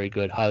 Very, very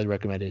good. Highly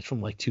recommended. It's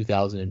from like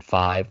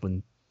 2005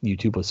 when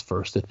YouTube was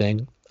first a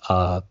thing.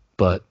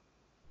 But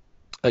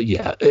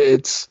yeah,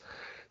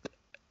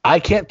 I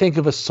can't think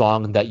of a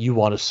song that you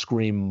want to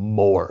scream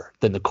more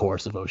than the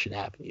chorus of Ocean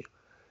Avenue.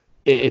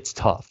 It's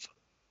tough,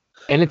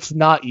 and it's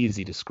not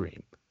easy to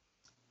scream.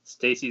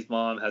 Stacy's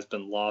mom has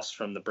been lost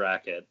from the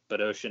bracket, but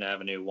Ocean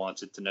Avenue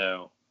wants it to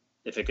know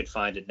if it could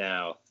find it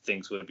now,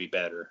 things would be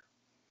better.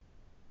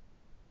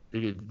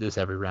 You do this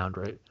every round,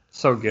 right?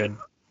 So good.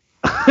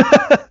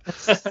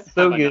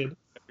 So good.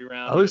 Every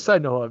round. At least I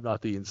know I'm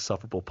not the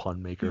insufferable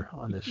pun maker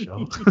on this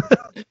show.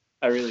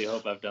 I really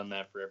hope I've done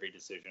that for every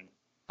decision.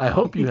 I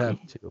hope you have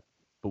too.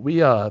 But we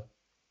have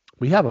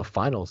a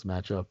finals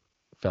matchup,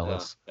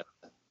 fellas. Yeah.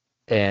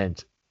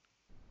 And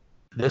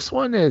this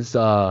one's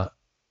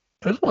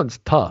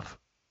tough.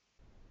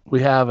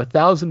 We have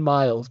 1,000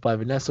 Miles by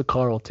Vanessa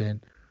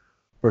Carlton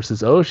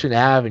versus Ocean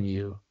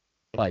Avenue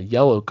by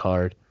Yellow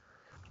Card.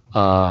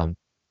 This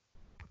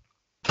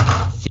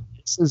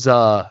is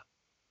what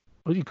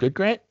are you good,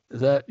 Grant?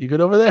 Is that you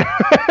good over there?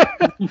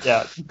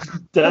 Yeah.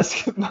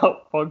 Desk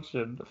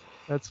malfunction.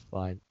 That's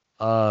fine.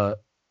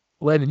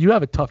 Landon, you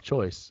have a tough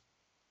choice.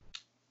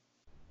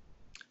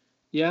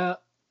 Yeah,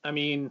 I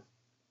mean,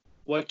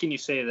 what can you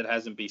say that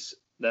hasn't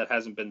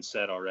been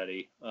said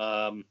already?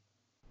 I'm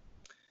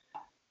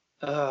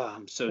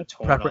so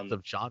torn Preference on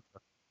of genre.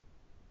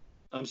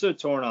 I'm so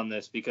torn on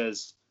this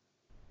because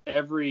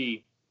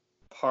every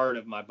part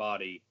of my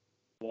body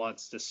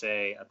wants to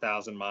say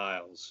 1,000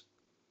 miles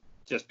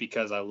just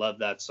because I love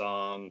that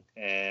song.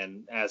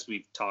 And as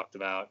we've talked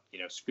about,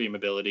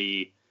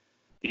 screamability,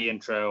 the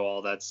intro,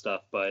 all that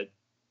stuff. But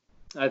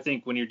I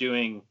think when you're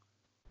doing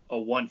a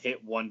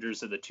one-hit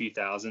wonders of the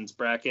 2000s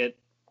bracket,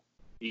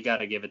 you got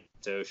to give it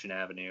to Ocean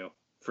Avenue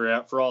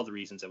for all the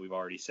reasons that we've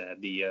already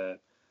said. The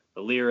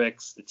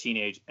lyrics, the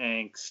teenage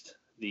angst,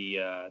 the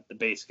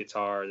bass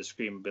guitar, the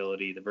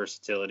screamability, the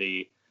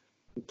versatility.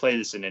 Play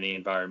this in any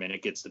environment,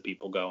 it gets the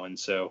people going.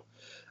 So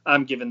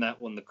I'm giving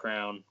that one the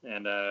crown,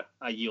 and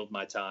I yield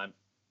my time.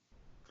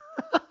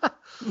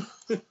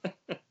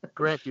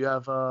 Grant, do you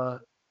have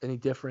any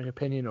differing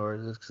opinion, or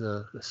is this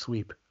a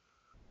sweep?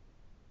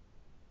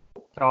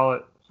 Call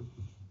it.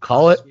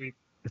 Sweep.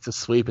 It's a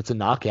sweep. It's a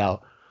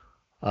knockout.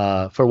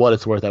 For what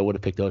it's worth, I would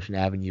have picked Ocean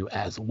Avenue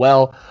as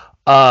well.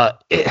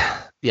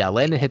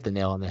 Landon hit the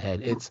nail on the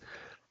head.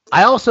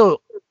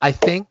 I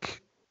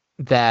think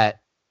that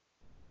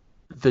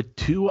the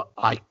two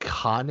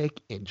iconic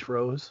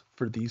intros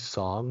for these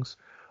songs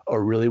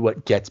are really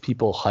what gets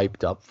people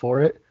hyped up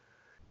for it.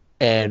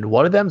 And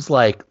one of them's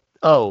like,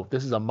 oh,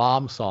 this is a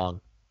mom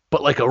song,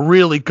 but like a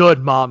really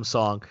good mom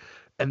song.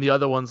 And the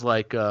other one's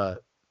like,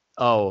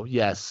 oh,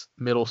 yes,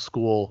 middle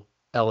school,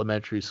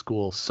 elementary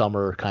school,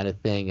 summer kind of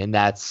thing. And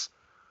that's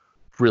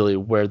really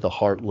where the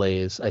heart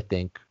lays, I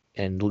think.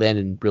 And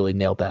Landon really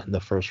nailed that in the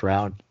first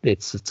round.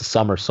 It's a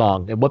summer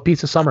song. And what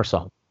beats a summer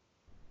song?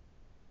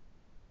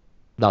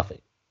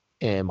 Nothing,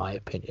 in my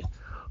opinion.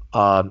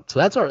 So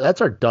that's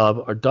our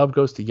dub. Our dub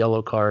goes to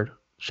Yellow Card.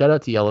 Shout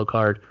out to Yellow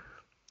Card.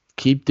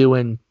 Keep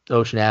doing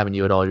Ocean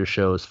Avenue at all your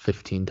shows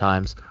 15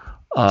 times.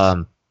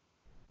 Do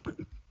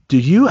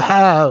you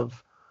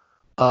have,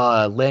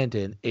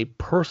 Landon, a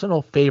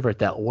personal favorite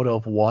that would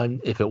have won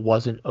if it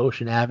wasn't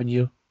Ocean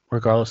Avenue,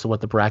 regardless of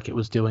what the bracket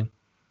was doing?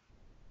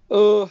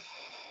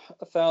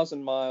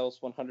 1,000 miles,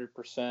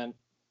 100%.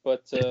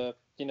 But, you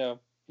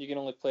can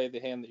only play the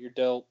hand that you're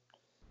dealt.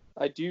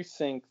 I do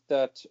think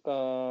that,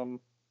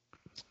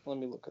 let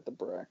me look at the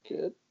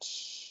bracket.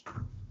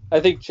 I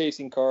think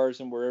Chasing Cars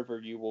and Wherever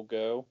You Will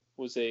Go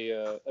was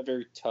a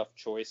very tough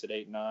choice at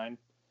 8-9.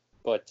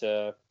 But,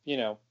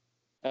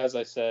 as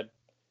I said,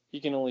 you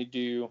can only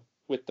do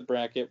with the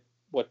bracket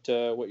what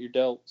you're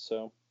dealt.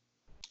 So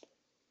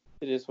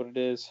it is what it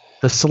is.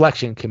 The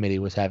selection committee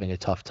was having a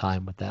tough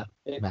time with that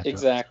matchup.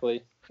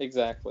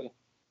 Exactly.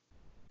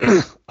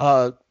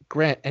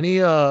 Grant,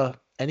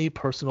 any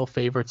personal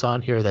favorites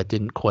on here that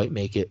didn't quite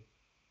make it?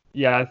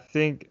 Yeah, I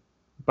think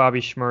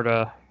Bobby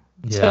Shmurda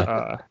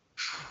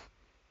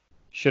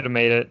should have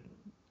made it.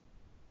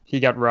 He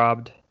got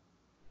robbed.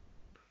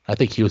 I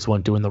think he was the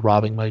one doing the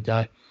robbing, my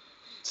guy.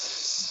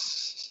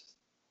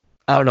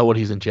 I don't know what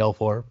he's in jail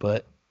for,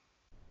 but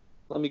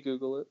let me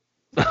Google it.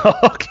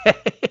 Okay.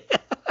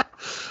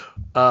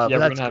 We're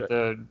gonna have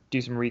to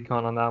do some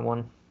recon on that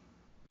one.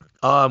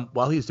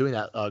 While he's doing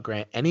that,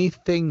 Grant,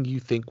 anything you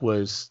think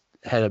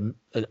had an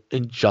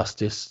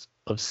injustice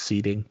of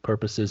seating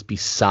purposes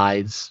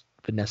besides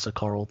Vanessa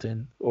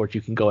Carlton, or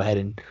you can go ahead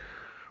and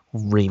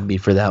ream me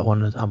for that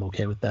one. I'm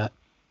okay with that.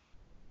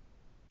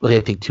 Like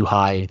anything too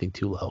high, anything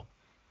too low.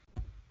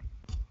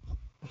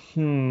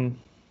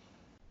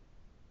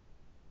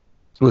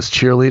 Was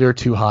Cheerleader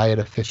too high at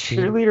a 15?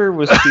 Cheerleader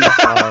was too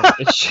high.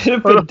 It should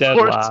have been dead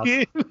last.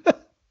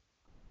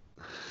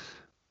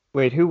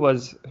 Wait, who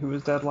was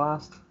dead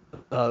last?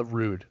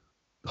 Rude.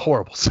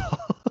 Horrible song.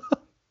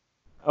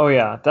 Oh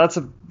yeah, that's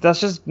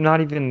just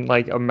not even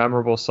like a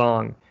memorable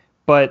song,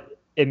 but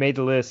it made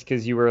the list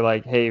because you were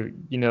like, hey,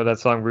 that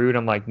song Rude?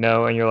 I'm like,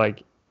 no, and you're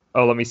like,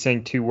 oh, let me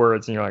sing 2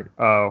 words, and you're like,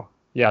 oh,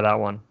 yeah, that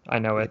one. I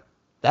know it.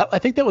 I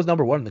think that was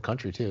number 1 in the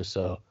country too,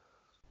 so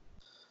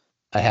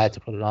I had to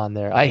put it on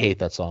there. I hate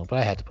that song, but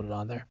I had to put it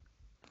on there.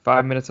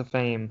 5 minutes of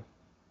fame,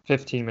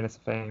 15 minutes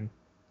of fame.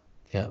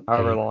 Yeah.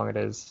 However long it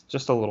is,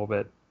 just a little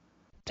bit.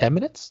 10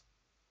 minutes?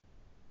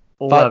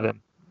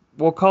 11.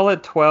 We'll call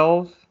it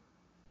 12,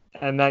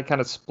 and that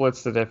kind of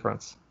splits the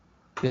difference.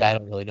 Yeah, I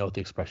don't really know what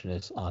the expression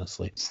is,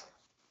 honestly. It's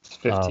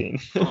 15.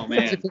 Oh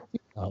man,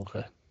 Oh,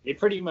 okay. they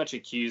pretty much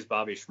accused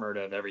Bobby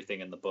Shmurda of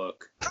everything in the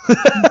book.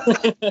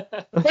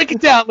 Break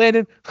it down,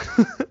 Landon.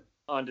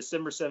 On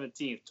December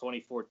 17th,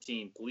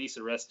 2014, police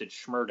arrested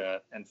Shmurda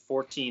and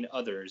 14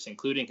 others,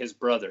 including his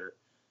brother.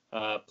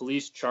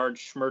 Police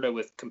charged Shmurda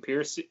with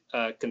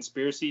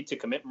conspiracy to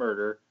commit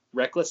murder,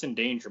 reckless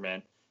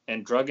endangerment,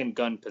 and drug and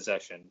gun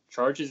possession.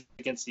 Charges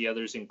against the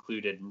others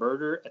included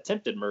murder,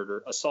 attempted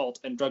murder, assault,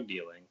 and drug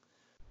dealing.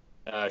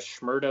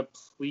 Shmurda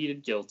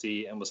pleaded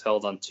guilty and was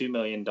held on $2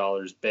 million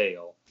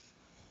bail.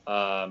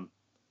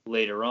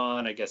 Later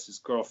on, I guess his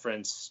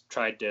girlfriends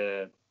tried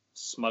to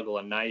smuggle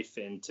a knife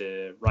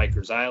into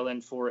Rikers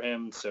Island for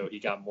him, so he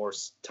got more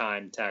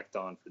time tacked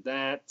on for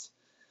that.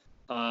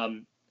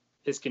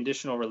 His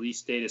conditional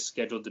release date is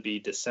scheduled to be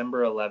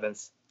December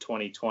 11th,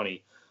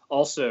 2020.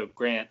 Also,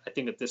 Grant, I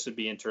think that this would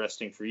be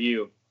interesting for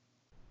you.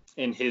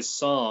 In his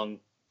song,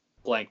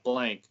 blank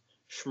blank,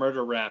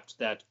 Shmurda rapped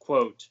that,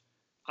 quote,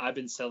 I've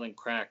been selling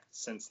crack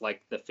since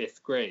like the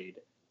 5th grade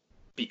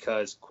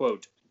because,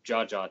 quote,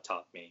 Jaja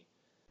taught me.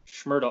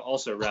 Shmurda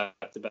also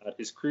rapped about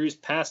his crew's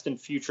past and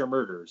future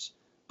murders,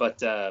 but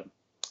the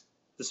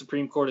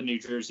Supreme Court of New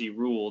Jersey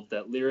ruled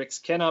that lyrics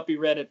cannot be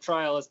read at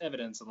trial as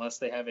evidence unless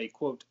they have a,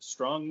 quote,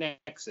 strong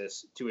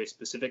nexus to a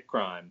specific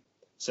crime.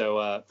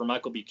 So for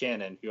Michael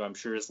Buchanan, who I'm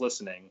sure is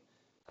listening,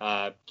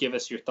 give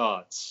us your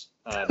thoughts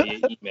via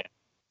email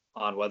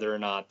on whether or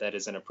not that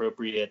is an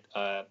appropriate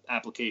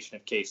application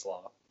of case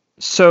law.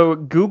 So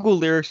Google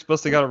lyrics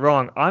supposed to got it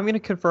wrong. I'm going to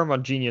confirm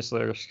on Genius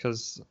lyrics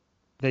because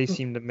they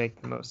seem to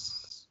make the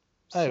most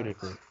sense. I would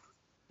agree.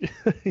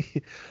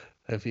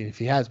 If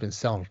he has been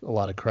selling a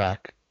lot of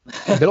crack,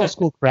 middle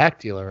school crack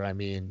dealer, I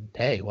mean,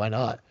 hey, why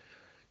not?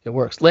 It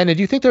works. Landon,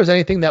 do you think there was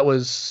anything that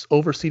was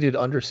overseeded,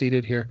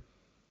 underseeded here?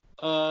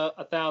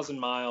 1,000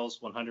 miles,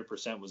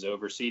 100% was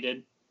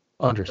overseeded.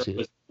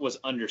 Underseeded. Was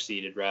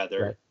underseeded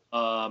rather.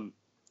 Right.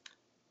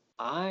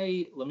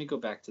 Let me go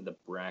back to the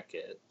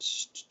bracket.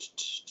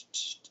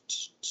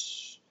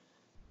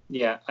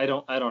 Yeah, I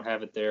don't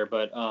have it there,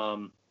 but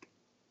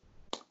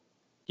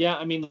yeah,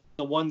 I mean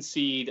the 1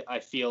 seed I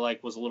feel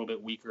like was a little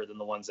bit weaker than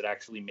the ones that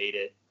actually made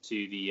it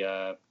to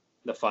the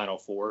Final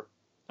Four.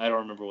 I don't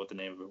remember what the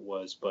name of it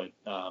was, but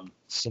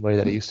somebody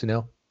that I used to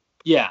know.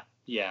 Yeah.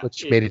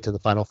 Which made it to the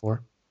Final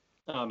Four.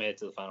 Oh, made it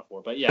to the Final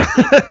Four, but yeah,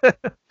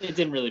 it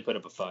didn't really put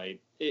up a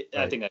fight. Right.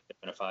 I think that could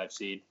have been a 5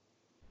 seed.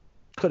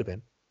 Could have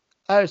been.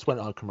 I just went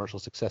on commercial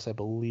success, I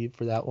believe,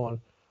 for that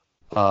one.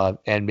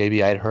 And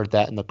maybe I had heard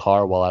that in the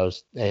car while I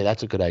was, hey,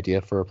 that's a good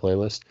idea for a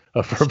playlist,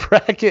 for a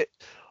bracket.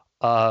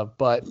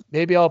 But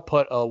maybe I'll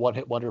put a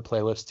one-hit wonder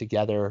playlist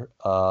together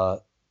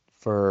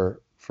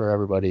for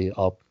everybody.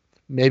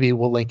 Maybe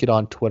we'll link it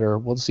on Twitter.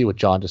 We'll see what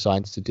John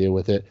decides to do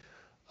with it,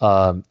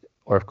 or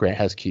if Grant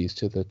has keys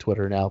to the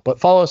Twitter now. But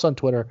follow us on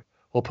Twitter.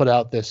 We'll put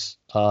out this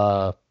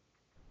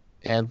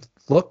and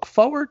look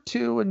forward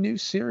to a new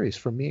series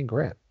from me and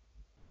Grant.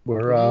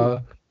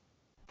 We're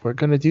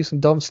gonna do some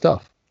dumb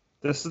stuff.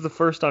 This is the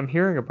first I'm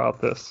hearing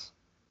about this.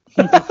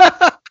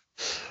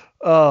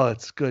 Oh,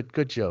 it's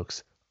good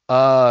jokes.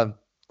 But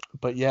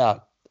yeah,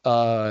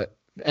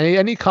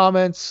 any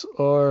comments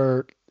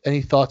or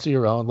any thoughts of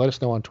your own? Let us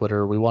know on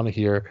Twitter. We want to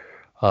hear.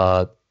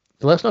 Let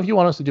us know if you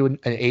want us to do an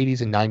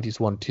 80s and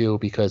 90s one too,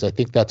 because I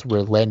think that's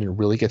where Landon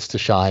really gets to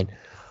shine.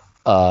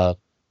 And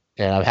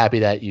I'm happy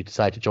that you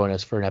decided to join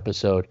us for an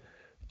episode.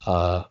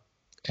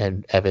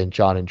 And Evan,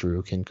 John, and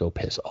Drew can go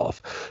piss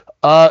off.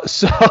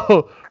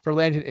 So for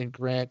Landon and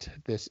Grant,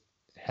 this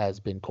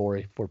has been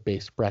Corey for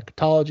Base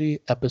Bracketology,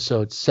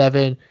 episode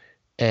 7.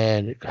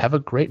 And have a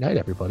great night,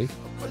 everybody.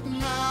 But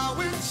now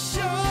it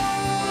shows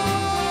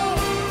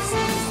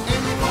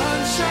in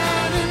one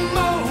shining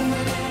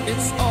moment,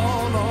 it's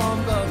all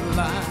on the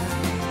line.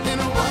 In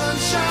one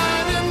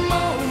shining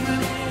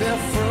moment,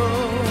 they're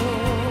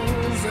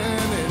frozen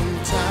in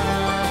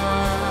time.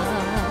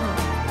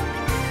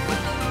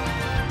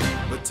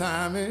 But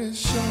time is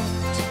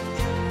short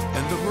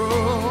and the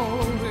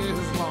road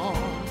is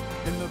long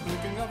in the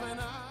blinking of an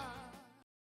eye.